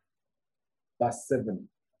 4, verse 7.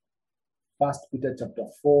 1 Peter chapter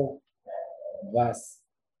 4, verse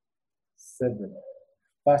 7.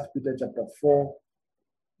 1 Peter chapter 4,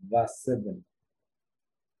 verse 7.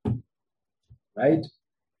 Right?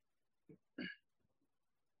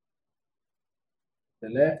 The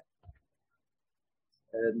left.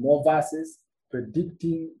 More verses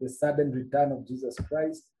predicting the sudden return of Jesus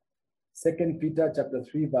Christ. 2 Peter chapter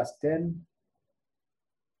 3, verse 10.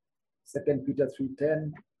 2 Peter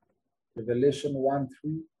 3:10. Revelation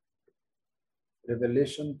 1:3.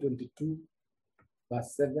 Revelation 22,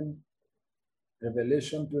 verse 7.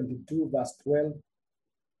 Revelation 22, verse 12.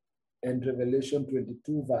 And Revelation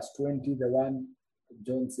 22, verse 20, the one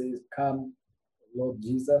John says, "Come, Lord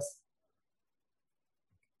Jesus."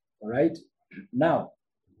 All right. Now,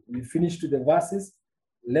 we finish to the verses.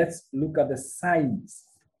 Let's look at the signs.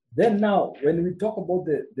 Then now, when we talk about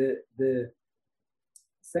the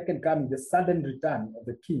second coming, the sudden return of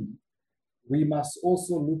the King, we must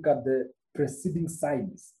also look at the preceding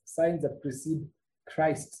signs, signs that precede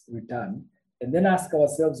Christ's return, and then ask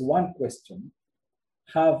ourselves one question: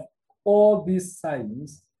 have all these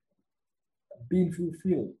signs been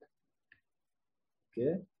fulfilled?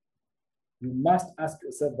 Okay. You must ask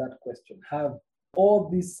yourself that question. Have all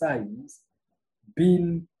these signs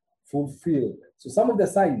been fulfilled? So some of the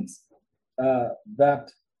signs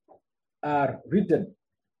that are written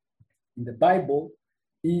in the Bible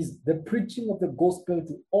is the preaching of the gospel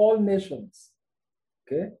to all nations.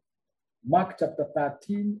 Okay? Mark chapter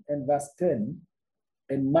 13 and verse 10,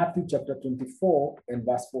 and Matthew chapter 24 and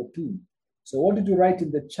verse 14. So what did you write in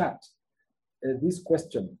the chat? This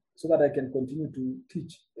question, so that I can continue to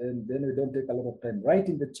teach, and then we don't take a lot of time. Write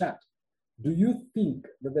in the chat: do you think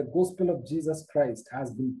that the gospel of Jesus Christ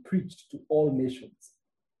has been preached to all nations?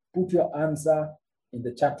 Put your answer in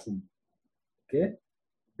the chat room. Okay?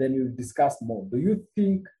 Then we'll discuss more. Do you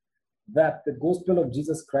think that the gospel of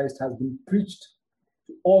Jesus Christ has been preached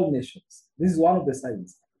to all nations? This is one of the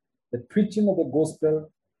signs. The preaching of the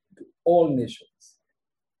gospel to all nations.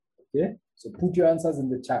 Okay? So put your answers in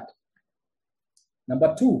the chat.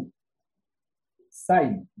 Number 2,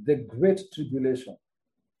 sign, the great tribulation.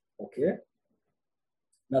 Okay?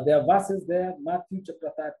 Now there are verses there: Matthew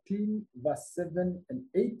chapter 13, verse 7 and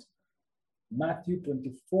 8, Matthew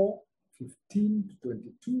 24, 15 to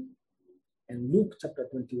 22, and Luke chapter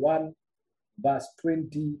 21, verse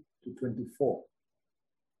 20 to 24.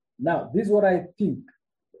 Now, this is what I think.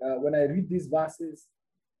 When I read these verses,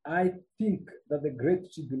 I think that the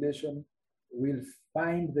great tribulation will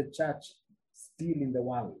find the church still in the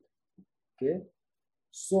world. Okay?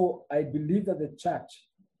 So I believe that the church,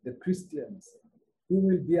 the Christians who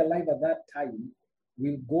will be alive at that time,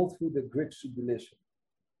 will go through the great tribulation.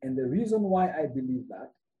 And the reason why I believe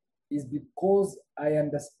that is because I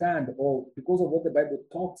understand, or because of what the Bible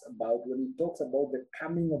talks about when it talks about the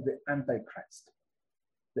coming of the Antichrist.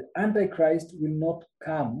 The Antichrist will not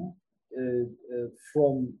come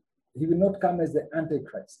he will not come as the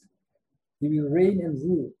Antichrist. He will reign and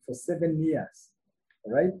rule for 7 years.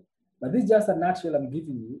 All right? Now, this is just a nutshell I'm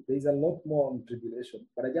giving you. There is a lot more on tribulation,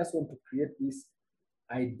 but I just want to create this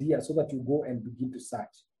idea so that you go and begin to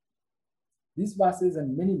search. These verses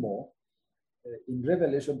and many more in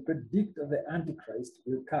Revelation predict that the Antichrist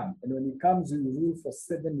will come. And when he comes, he will rule for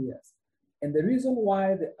 7 years. And the reason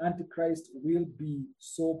why the Antichrist will be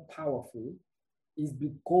so powerful is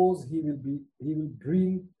because he will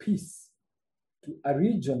bring peace to a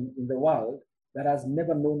region in the world that has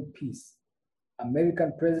never known peace.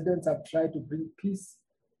 American presidents have tried to bring peace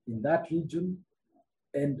in that region,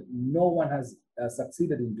 and no one has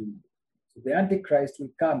succeeded in doing it. So the Antichrist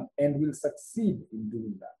will come and will succeed in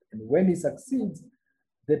doing that. And when he succeeds,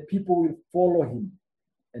 the people will follow him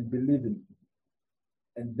and believe in him.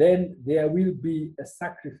 And then there will be a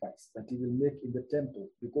sacrifice that he will make in the temple,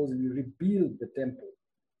 because he will rebuild the temple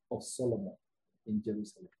of Solomon in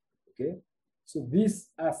Jerusalem. Okay? So these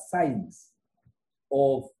are signs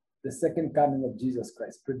of the second coming of Jesus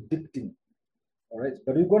Christ, predicting. All right,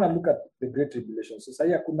 but we're going to look at the Great Tribulation. So,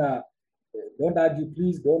 saya kuna, don't argue,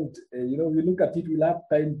 please don't, we look at it, we'll have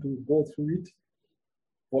time to go through it.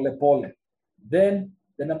 Pole pole. Then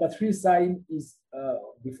the number 3 sign is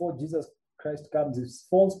before Jesus Christ comes is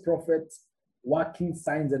false prophets working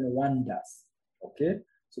signs and wonders. Okay,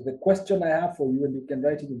 so the question I have for you, and you can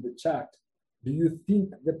write it in the chat, do you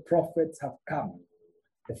think the prophets have come?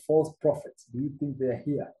 The false prophets, do you think they're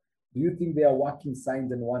here? Do you think they are working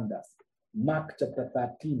signs and wonders? Mark chapter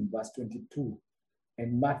 13, verse 22,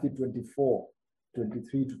 and Matthew 24,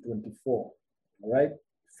 23 to 24. All right,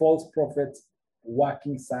 false prophets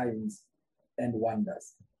working signs and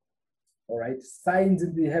wonders. All right, signs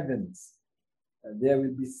in the heavens. There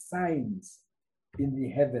will be signs in the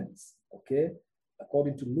heavens. Okay,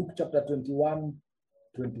 according to Luke chapter 21,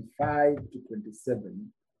 25 to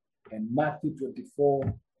 27, and Matthew 24,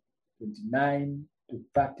 29 to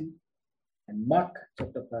 30, and Mark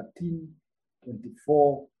chapter 13,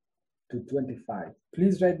 24 to 25.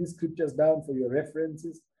 Please write these scriptures down for your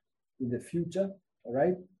references in the future. All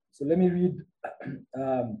right, so let me read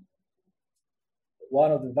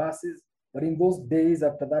one of the verses. But in those days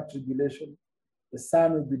after that tribulation, the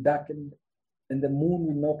sun will be darkened, and the moon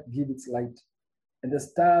will not give its light, and the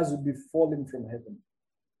stars will be falling from heaven,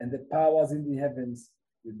 and the powers in the heavens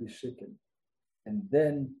will be shaken. And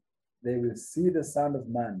then they will see the Son of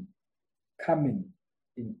Man coming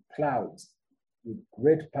in clouds with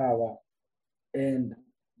great power and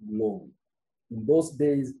glory. In those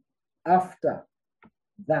days after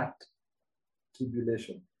that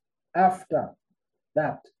tribulation, after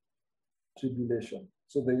that tribulation.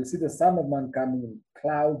 So they will see the Son of Man coming in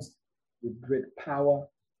clouds with great power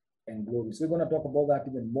and glory. So we're going to talk about that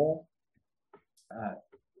even more.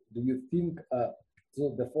 Do you think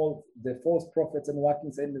so the false prophets and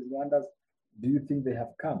working signs and wonders, do you think they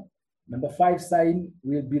have come? Number 5 sign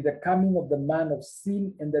will be the coming of the man of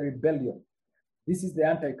sin and the rebellion. This is the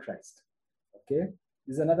Antichrist. Okay,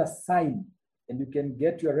 this is another sign, and you can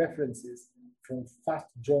get your references from 1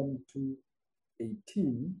 John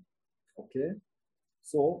 2:18. Okay,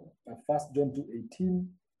 so 1 John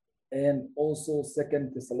 2:18, and also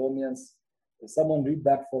 2 Thessalonians. Someone read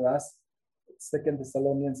that for us. 2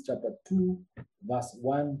 Thessalonians chapter 2, verse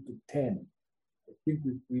 1 to 10. I think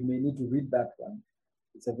we may need to read that one.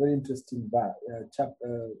 It's a very interesting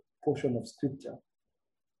portion of scripture.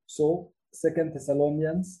 So 2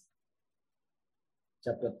 Thessalonians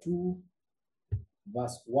chapter 2,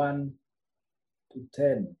 verse 1 to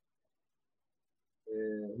 10.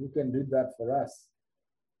 Who can read that for us?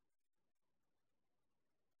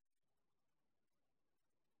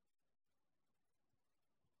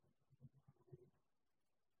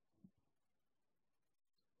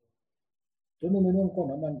 The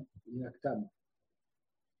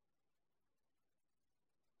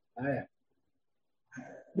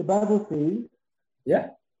Bible says, yeah.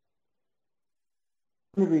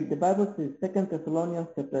 Let me read. The Bible says, 2 Thessalonians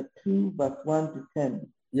chapter 2, verse 1 to 10.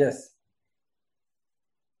 Yes.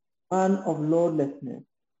 Man of lawlessness.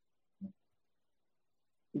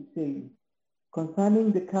 It says,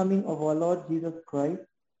 concerning the coming of our Lord Jesus Christ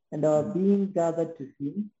and our being gathered to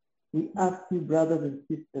him, we ask you, brothers and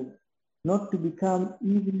sisters, not to become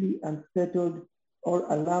easily unsettled or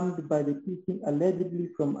alarmed by the teaching allegedly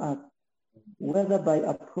from us, whether by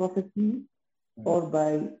a prophecy or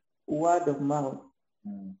by word of mouth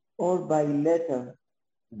or by letter,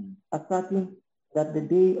 asserting that the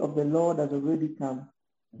day of the Lord has already come.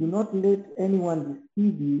 Do not let anyone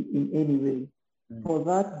deceive you in any way, for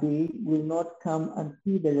that day will not come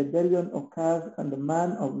until the rebellion occurs and the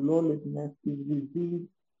man of lawlessness is revealed,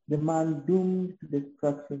 the man doomed to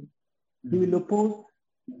destruction. He will oppose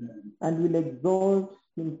and will exalt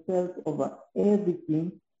himself over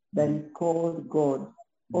everything that is called God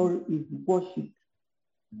or is worshipped,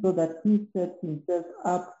 so that he sets himself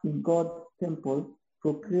up in God's temple,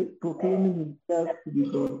 proclaiming himself to be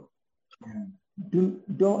God.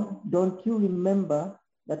 Don't you remember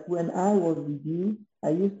that when I was with you, I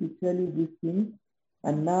used to tell you these things,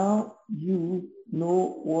 and now you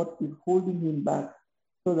know what is holding him back,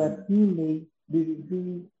 so that he may be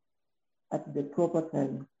revealed at the proper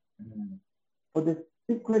time. For the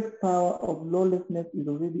secret power of lawlessness is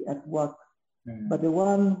already at work, but the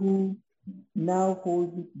one who now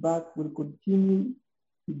holds it back will continue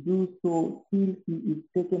to do so till he is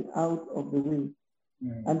taken out of the way.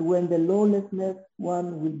 And when the lawlessness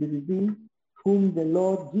one will be revealed, whom the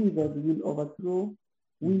Lord Jesus will overthrow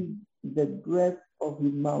with the breath of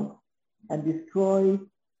his mouth and destroy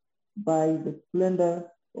by the splendor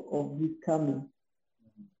of his coming.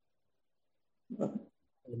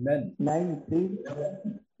 Amen. 9 says,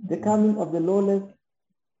 The coming of the lawless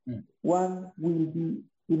one will be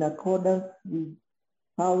in accordance with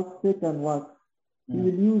how Satan works. He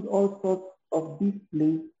will use all sorts of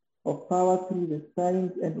displays of power through the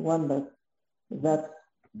signs and wonders that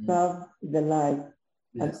serve the lie,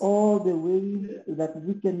 and all the ways that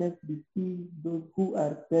wickedness deceives those who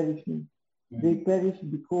are perishing. They perish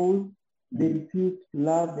because they refuse to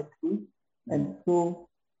love the truth and so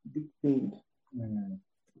deceived.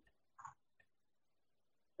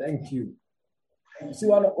 Thank you. You see,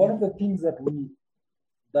 one of the things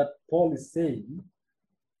that Paul is saying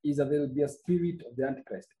is that there will be a spirit of the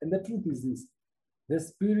Antichrist. And the truth is this: the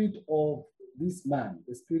spirit of this man,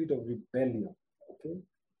 the spirit of rebellion, okay,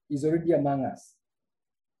 is already among us.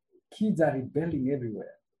 Kids are rebelling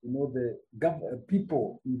everywhere. You know, the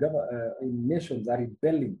people in nations are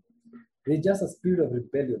rebelling. There's just a spirit of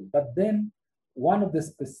rebellion. But then one of the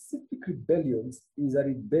specific rebellions is a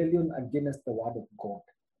rebellion against the word of God,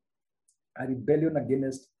 a rebellion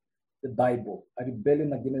against the Bible, a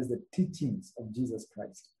rebellion against the teachings of Jesus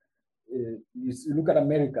Christ. You look at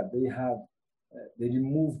America, they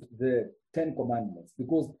removed the 10 Commandments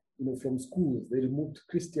because, you know, from schools, they removed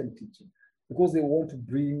Christian teaching because they want to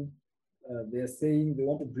bring, they're saying they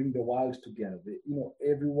want to bring the world together. No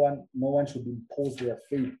one should impose their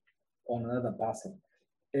faith on another person.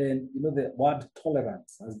 And, you know, the word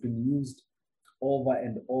tolerance has been used over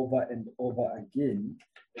and over and over again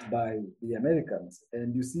by the Americans.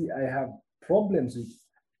 And you see, I have problems with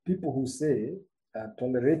people who say,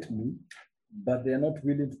 tolerate me, but they're not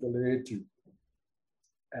willing to tolerate you.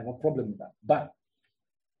 I have a problem with that. But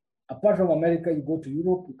apart from America, you go to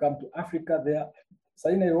Europe, you come to Africa, there,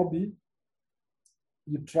 say in Nairobi,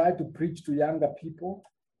 you try to preach to younger people,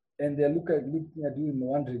 and they're looking at you and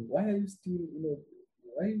wondering, why are you still,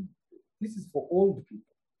 this is for old people.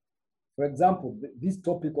 For example, this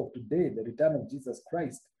topic of today, the return of Jesus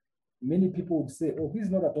Christ, many people would say, oh, this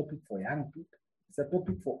is not a topic for young people. It's a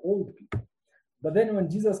topic for old people. But then when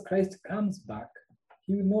Jesus Christ comes back,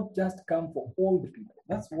 he will not just come for old people.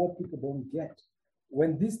 That's what people don't get.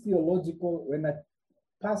 When a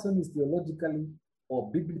person is theologically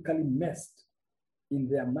or biblically messed in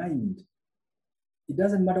their mind, it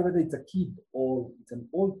doesn't matter whether it's a kid or it's an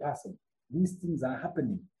old person. These things are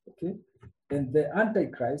happening, okay? And the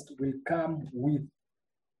Antichrist will come with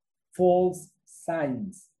false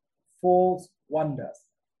signs, false wonders.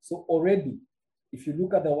 So already, if you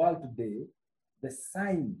look at the world today, the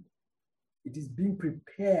sign, it is being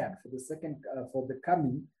prepared for the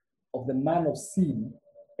coming of the man of sin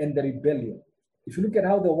and the rebellion. If you look at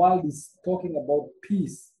how the world is talking about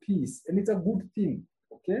peace, and it's a good thing,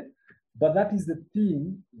 okay? But that is the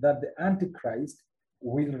thing that the Antichrist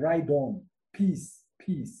will ride on. Peace.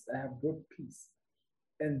 I have brought peace.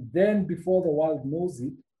 And then before the world knows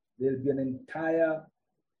it, there'll be an entire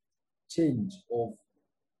change of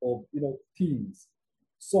themes.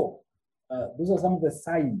 So those are some of the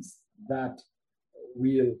signs that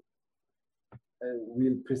will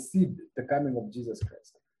precede the coming of Jesus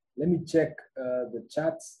Christ. Let me check the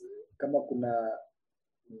charts. Kama kuna.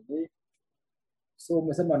 So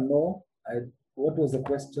umesema no. What was the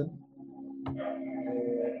question?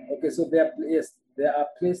 Okay, so there are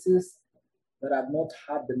places that have not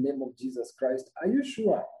heard the name of Jesus Christ. Are you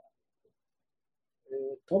sure?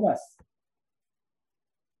 Thomas?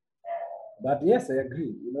 But yes, I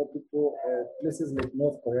agree. You know, people, places like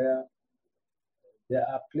North Korea, there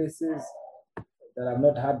are places that have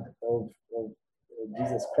not heard of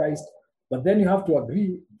Jesus Christ. But then you have to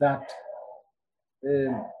agree that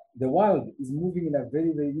the world is moving in a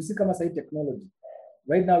very, very, you see, kama sahi technology.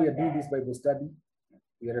 Right now we are doing this Bible study.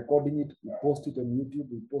 We are recording it, we post it on YouTube,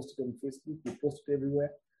 we post it on Facebook, we post it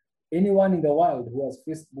everywhere. Anyone in the world who has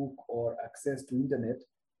Facebook or access to internet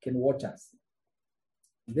can watch us.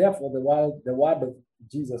 Therefore, the word of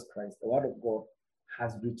Jesus Christ, the word of God,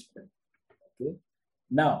 has reached them. Okay.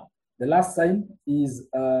 Now, the last sign is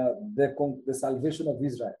the salvation of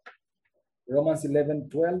Israel. Romans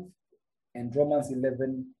 11:12 and Romans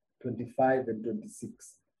 11:25 and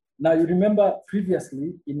 26. Now, you remember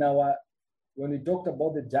previously when we talked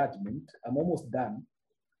about the judgment, I'm almost done.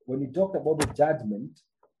 When we talked about the judgment,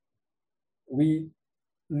 we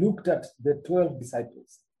looked at the 12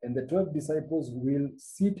 disciples. And the 12 disciples will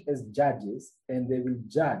sit as judges and they will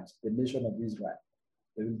judge the nation of Israel.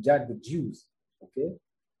 They will judge the Jews, okay?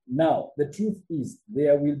 Now, the truth is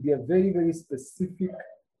there will be a very, very specific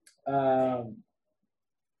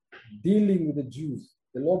dealing with the Jews.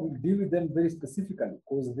 The Lord will deal with them very specifically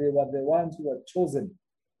because they were the ones who were chosen,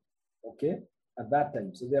 okay, at that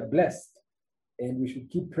time. So they are blessed and we should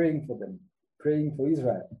keep praying for them, praying for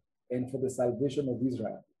Israel and for the salvation of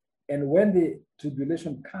Israel. And when the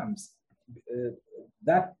tribulation comes,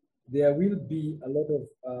 that there will be a lot of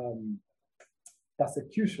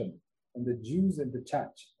persecution on the Jews and the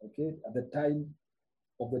church, okay, at the time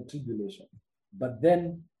of the tribulation. But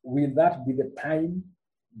then will that be the time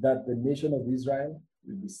that the nation of Israel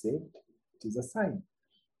will be saved? It is a sign.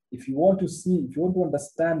 If you want to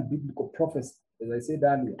understand biblical prophecy, as I said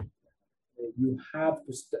earlier, you have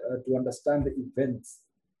to understand the events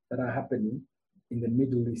that are happening in the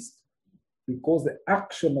Middle East, because the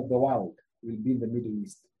action of the world will be in the Middle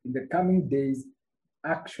East. In the coming days,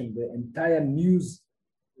 action, the entire news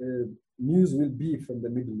will be from the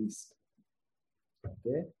Middle East.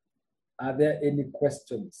 Okay? Are there any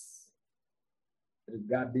questions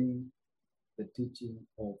regarding the teaching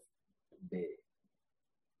of today?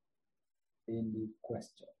 Any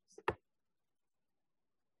questions?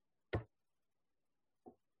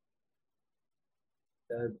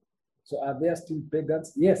 So are there still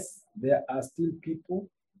pagans? Yes, there are still people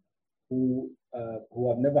who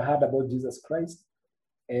have never heard about Jesus Christ.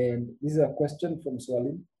 And this is a question from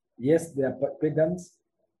Swalin. Yes, there are pagans.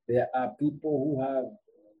 There are people who have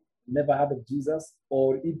never heard of Jesus,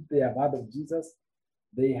 or if they have heard of Jesus,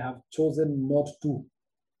 they have chosen not to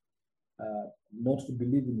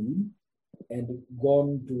believe in him and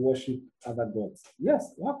gone to worship other gods.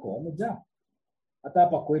 Yes, wako wamejaa. Hata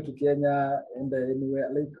hapa kwetu Kenya and anywhere,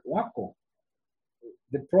 like wako.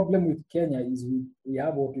 The problem with Kenya is we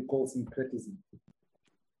have what we call syncretism.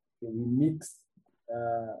 We mix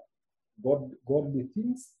godly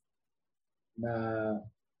things na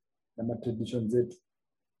tradition zetu,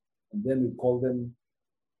 and then we call them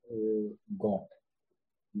God.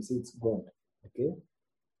 We say it's God. Okay.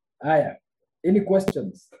 Aya, any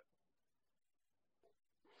questions?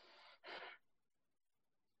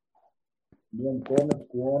 Ndio mkono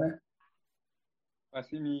tukuone.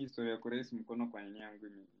 Basi ni historia kuraise mkono kwa nini yangu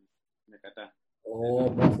imekataa. Oh,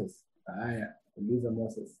 Moses. Aya, uliza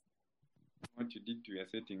Moses. What you did to your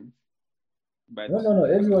settings. But No.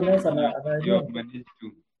 Everyone else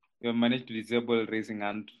you have managed to disable raising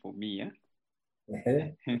hand for me, yeah?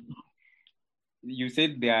 You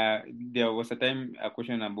said there was a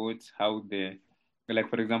question about how like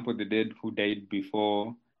for example, the dead who died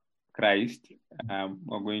before Christ are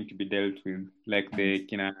going to be dealt with, like the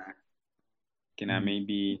kina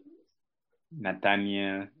maybe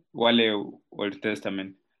Nathaniel, wale Old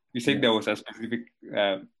Testament. You said there was a specific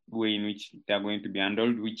way in which they are going to be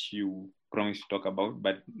handled, which you promised to talk about,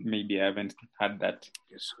 but maybe I haven't had that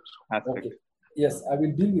aspect. Okay. Yes, I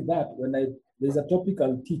will deal with that when there's a topic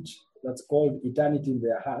I'll teach that's called Eternity in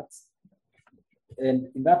Their Hearts. And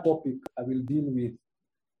in that topic, I will deal with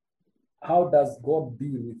how does God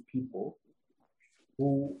deal with people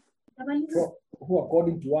who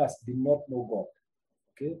according to us did not know God,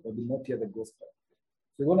 okay, or did not hear the gospel.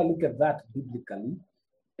 So we're going to look at that biblically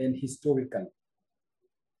and historically.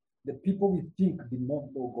 The people we think did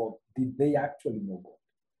not know God, did they actually know God?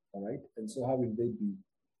 All right, and so how will they be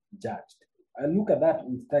judged? I'll look at that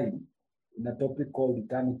with time in a topic called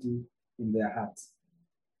Eternity in Their Hearts.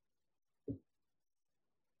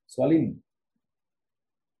 Swalini.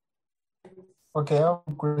 Okay, I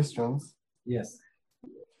have questions. Yes.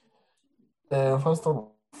 First,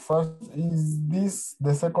 is this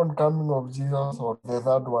the second coming of Jesus or the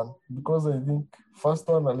third one? Because I think first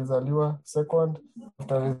one alizaliwa, second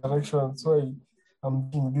after resurrection. So I'm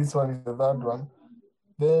thinking this one is the third one.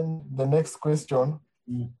 Then the next question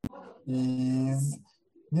is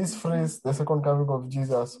this phrase, the second coming of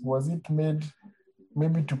Jesus, was it made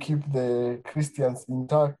maybe to keep the Christians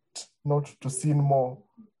intact, not to sin more,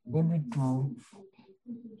 maybe to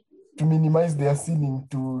minimize their sinning,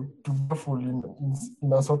 to be full in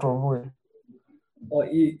a sort of way? Or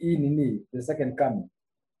the second coming?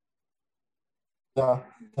 Yeah.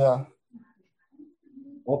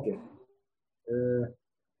 Okay.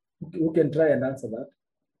 Who can try and answer that?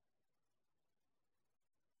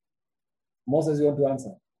 Moses, you want to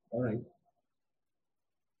answer? All right.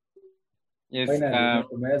 Yes. Finally,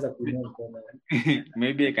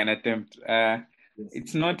 maybe I can attempt. Yes.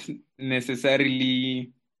 It's not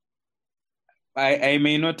necessarily, I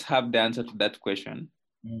may not have the answer to that question,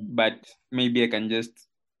 but maybe I can just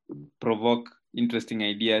provoke interesting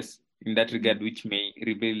ideas in that regard, which may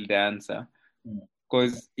reveal the answer.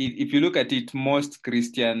 Because if you look at it, most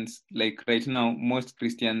Christians, like right now, most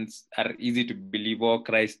Christians are easy to believe, oh,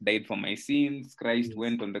 Christ died for my sins, Christ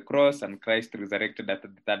went on the cross, and Christ resurrected after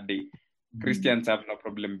the third day. Christians have no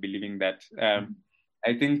problem believing that.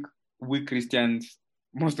 I think we Christians,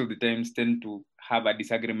 most of the times, tend to have a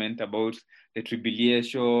disagreement about the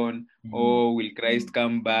tribulation, or will Christ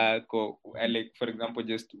come back, or like, for example,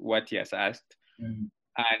 just what he has asked.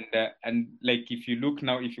 And like if you look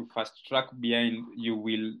now, if you fast track behind, you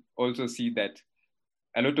will also see that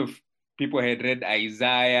a lot of people had read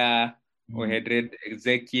Isaiah or had read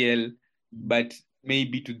Ezekiel, but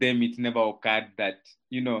maybe to them it never occurred that,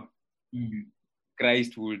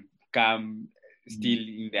 Christ would come still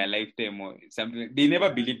in their lifetime or something. They never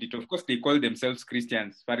believed it. Of course, they call themselves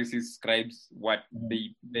Christians, Pharisees, scribes, what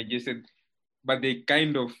they just said, but they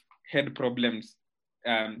kind of had problems.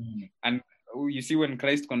 And you see, when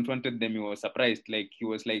Christ confronted them, he was surprised. Like, he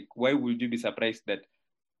was like, why would you be surprised that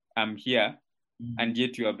I'm here and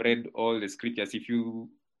yet you have read all the scriptures? If you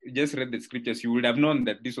just read the scriptures, you would have known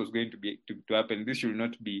that this was going to happen. This should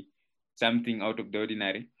not be something out of the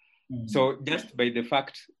ordinary. So just by the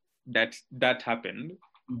fact that happened,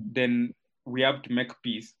 then we have to make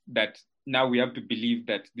peace that now we have to believe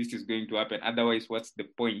that this is going to happen. Otherwise, what's the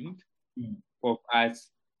point of us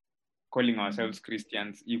calling ourselves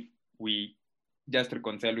Christians if we just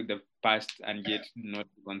reconcile with the past and yet not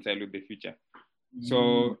reconcile with the future?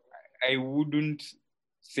 So I wouldn't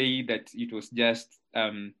say that it was just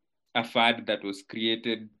a fad that was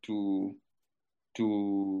created to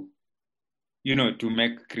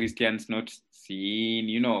make Christians not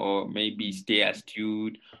sin, or maybe stay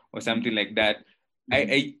astute or something like that.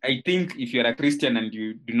 I think if you're a Christian and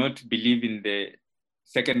you do not believe in the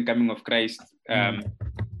second coming of Christ,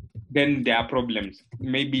 then there are problems.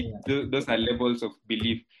 Maybe those are levels of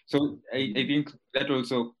belief. So I think that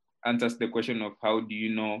also answers the question of how do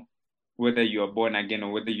you know whether you are born again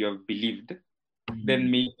or whether you have believed.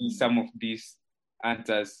 Then maybe some of these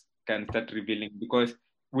answers can start revealing, because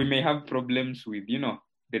we may have problems with,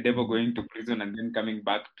 the devil going to prison and then coming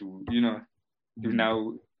back to, to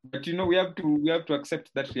now. But we have to accept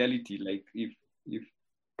that reality. Like if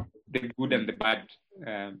the good and the bad,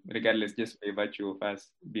 regardless, just by virtue of us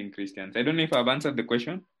being Christians. I don't know if I've answered the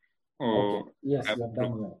question. Or okay. Yes, you have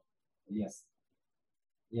done well. Yes,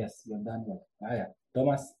 you have done well.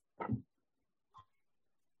 Thomas.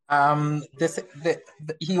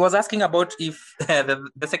 He was asking about if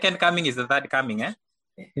the second coming is the third coming, eh?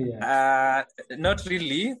 Yeah. Not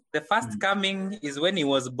really. The first coming is when he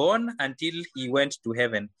was born until he went to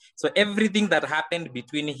heaven. So everything that happened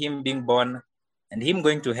between him being born and him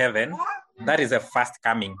going to heaven, that is a first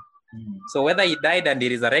coming. So whether he died and he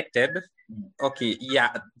resurrected, okay,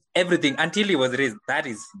 yeah, everything until he was raised, that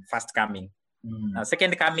is first coming.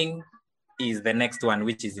 Second coming is the next one,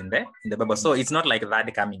 which is in the Bible. So it's not like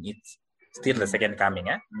third coming, it's still the second coming.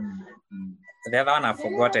 The other one I've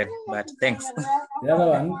forgotten, but thanks. The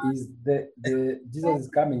other one is the Jesus is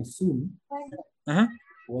coming soon.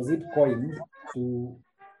 Was it coined to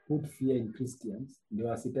put fear in Christians?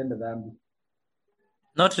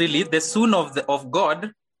 Not really. The soon of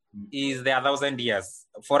God is the 1,000 years.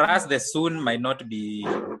 For us, the soon might not be.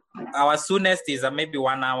 Our soonest is maybe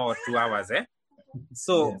 1 hour or 2 hours.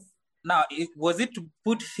 So now, was it to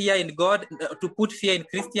put fear in God, to put fear in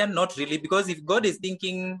Christian? Not really, because if God is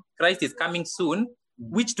thinking Christ is coming soon,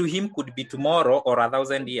 which to him could be tomorrow or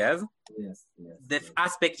 1,000 years, the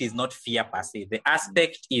aspect is not fear per se. The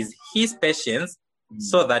aspect is his patience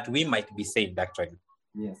so that we might be saved, actually.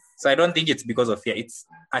 So I don't think it's because of fear. It's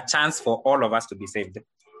a chance for all of us to be saved.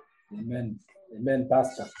 Amen. Amen,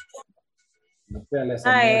 Pastor.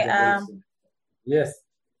 Hi. Yes.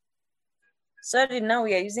 Sorry, now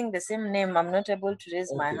we are using the same name. I'm not able to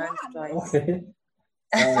raise my hand twice. Okay.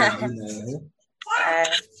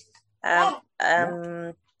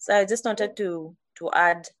 So I just wanted to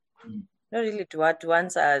add, not really to add, to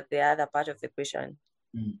answer the other part of the question.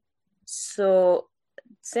 So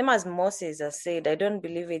same as Moses has said, I don't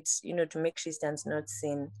believe it's, to make Christians not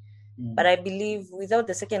sin. But I believe without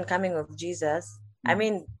the second coming of Jesus, I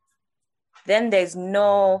mean, then there's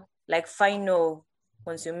no final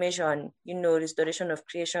consummation, restoration of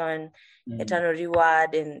creation, eternal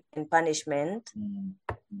reward and punishment,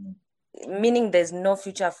 meaning there's no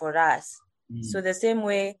future for us. So the same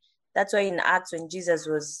way, that's why in Acts when Jesus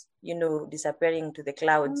was, disappearing to the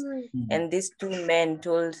clouds, and these two men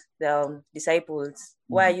told the disciples,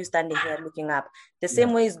 why are you standing here looking up? The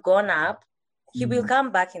same way he's gone up, he will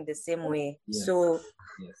come back in the same way. So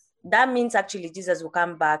that means actually Jesus will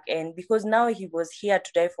come back, and because now he was here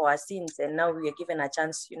to die for our sins, and now we are given a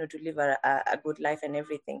chance, to live a good life and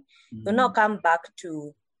everything. He'll now come back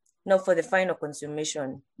to, for the final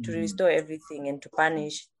consummation, to restore everything and to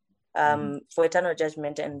punish for eternal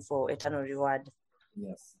judgment and for eternal reward.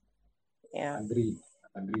 Yes. Yeah.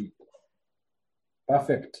 Agreed.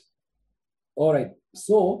 Perfect. All right.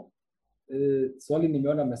 So, swali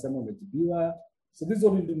nimeona mmesema umejibiwa. So this is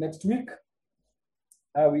what we'll do next week.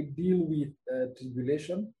 We deal with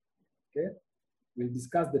tribulation. Okay. We'll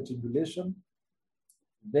discuss the tribulation.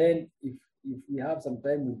 Then if we have some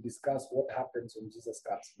time, we'll discuss what happens when Jesus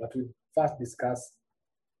comes. But we'll first discuss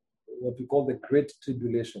what we call the Great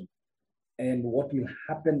Tribulation and what will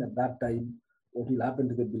happen at that time, what will happen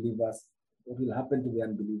to the believers, what will happen to the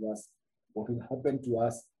unbelievers, what will happen to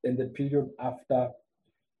us in the period after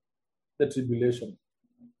the tribulation.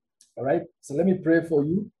 All right, so let me pray for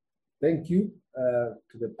you. Thank you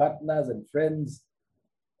to the partners and friends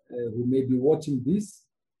who may be watching this.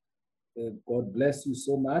 God bless you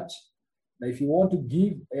so much. Now, if you want to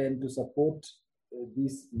give and to support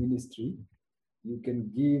this ministry, you can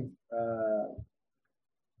give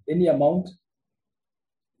any amount.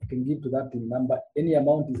 You can give to that number. Any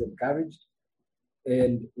amount is encouraged.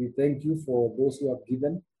 And we thank you for those who have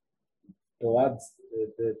given towards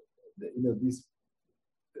this,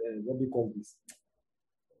 what do you call this?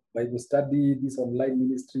 Bible study, this online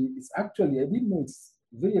ministry. It's actually, I didn't know it's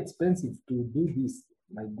very expensive to do this.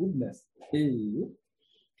 My goodness. Hey.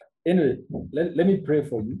 Anyway, let me pray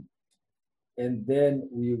for you. And then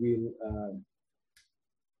we will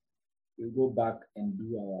we'll go back and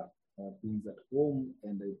do our things at home.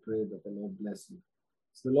 And I pray that the Lord bless you.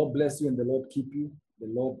 So the Lord bless you and the Lord keep you. The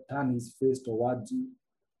Lord turn his face towards you.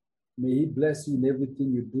 May he bless you in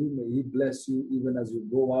everything you do. May he bless you even as you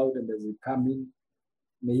go out and as you come in.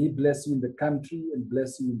 May he bless you in the country and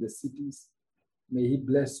bless you in the cities. May he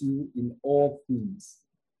bless you in all things.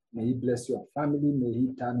 May he bless your family. May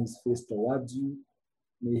he turn his face towards you.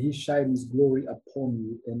 May he shine his glory upon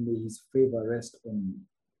you and may his favor rest on you.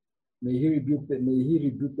 May he rebuke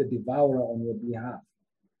the devourer on your behalf.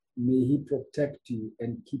 May he protect you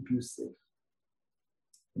and keep you safe.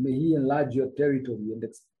 May he enlarge your territory and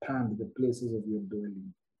expand the places of your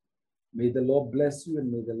dwelling. May the Lord bless you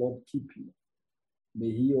and may the Lord keep you.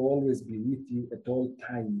 May he always be with you at all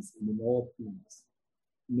times and in all things.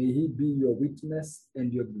 May he be your witness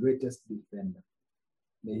and your greatest defender.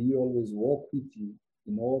 May he always walk with you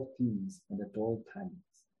in all things and at all times.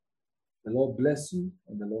 The Lord bless you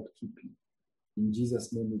and the Lord keep you. In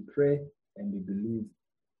Jesus' name we pray and we believe,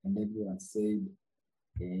 and everyone said,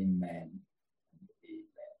 Amen.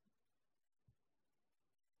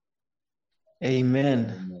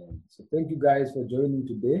 Amen. Amen. So thank you guys for joining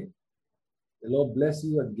today. The Lord bless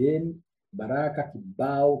you again. Baraka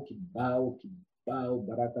kibao, kibao, kibao,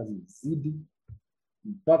 baraka zizidi.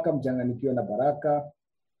 Mpaka mchanganikiwe na baraka.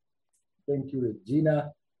 Thank you,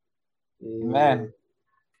 Regina. Amen.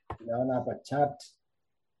 Naona hapa chat.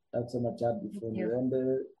 That's on the chat before we end.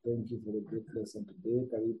 Thank you for the great lesson today.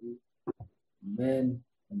 Karibu. Amen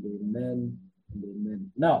and amen and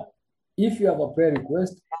amen. Now, if you have a prayer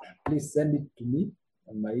request, please send it to me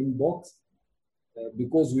on my inbox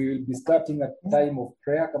because we will be starting a time of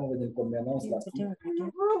prayer. Kama venye nilikuwa announce last week.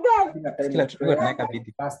 Starting a time of prayer,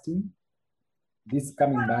 fasting this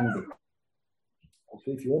coming Monday.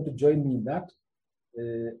 Okay, if you want to join me in that,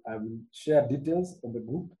 I will share details on the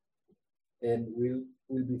group, and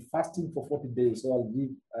we'll be fasting for 40 days. So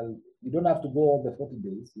you don't have to go all the 40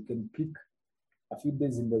 days. You can pick a few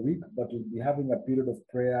days in the week, but we'll be having a period of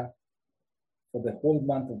prayer for the whole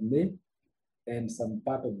month of May and some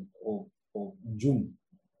part of June.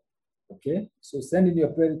 Okay, so send in your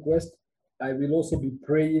prayer request. I will also be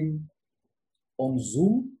praying on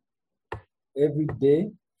Zoom every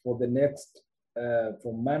day for the next,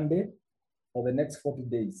 from Monday for the next 40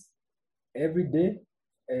 days. Every day,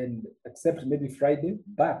 and except maybe Friday,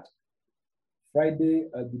 but Friday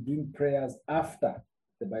I'll be doing prayers after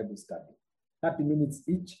the Bible study. 30 minutes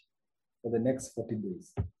each for the next 40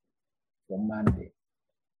 days from Monday.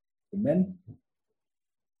 Amen.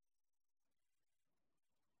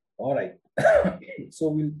 All right.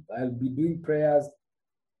 So I'll be doing prayers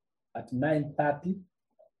at 9:30,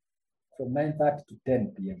 from 9:30 to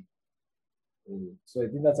 10 p.m. So I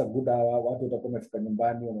think that's a good hour. Watu watakuwa wamefika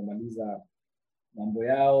nyumbani, wamemaliza mambo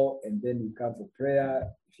yao, and then we come for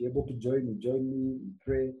prayer. If you're able to join, you join me, we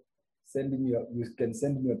pray. You can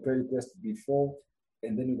send me a prayer request before,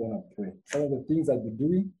 and then we're gonna pray. Some of the things I'll be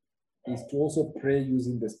doing is to also pray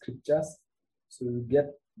using the scriptures. So you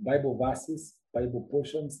get Bible verses, Bible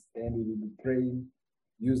portions, and we will be praying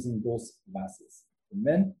using those verses.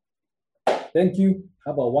 Amen. Thank you.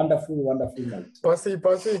 Have a wonderful, wonderful night.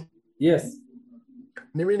 Pasi. Yes.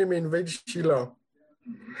 Nimi invite Sheila.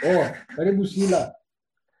 Oh, karibu Sheila.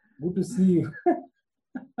 Good to see you.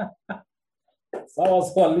 Sawa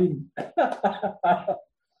Swalin.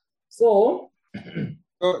 So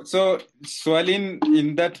Swalin,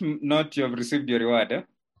 in that note, you have received your reward. Eh?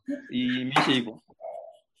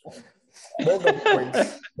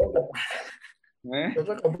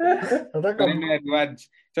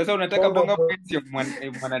 Sasa unataka bonga points ya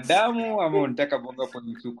mwanadamu ama unataka bonga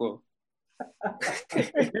points huko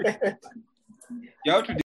You have to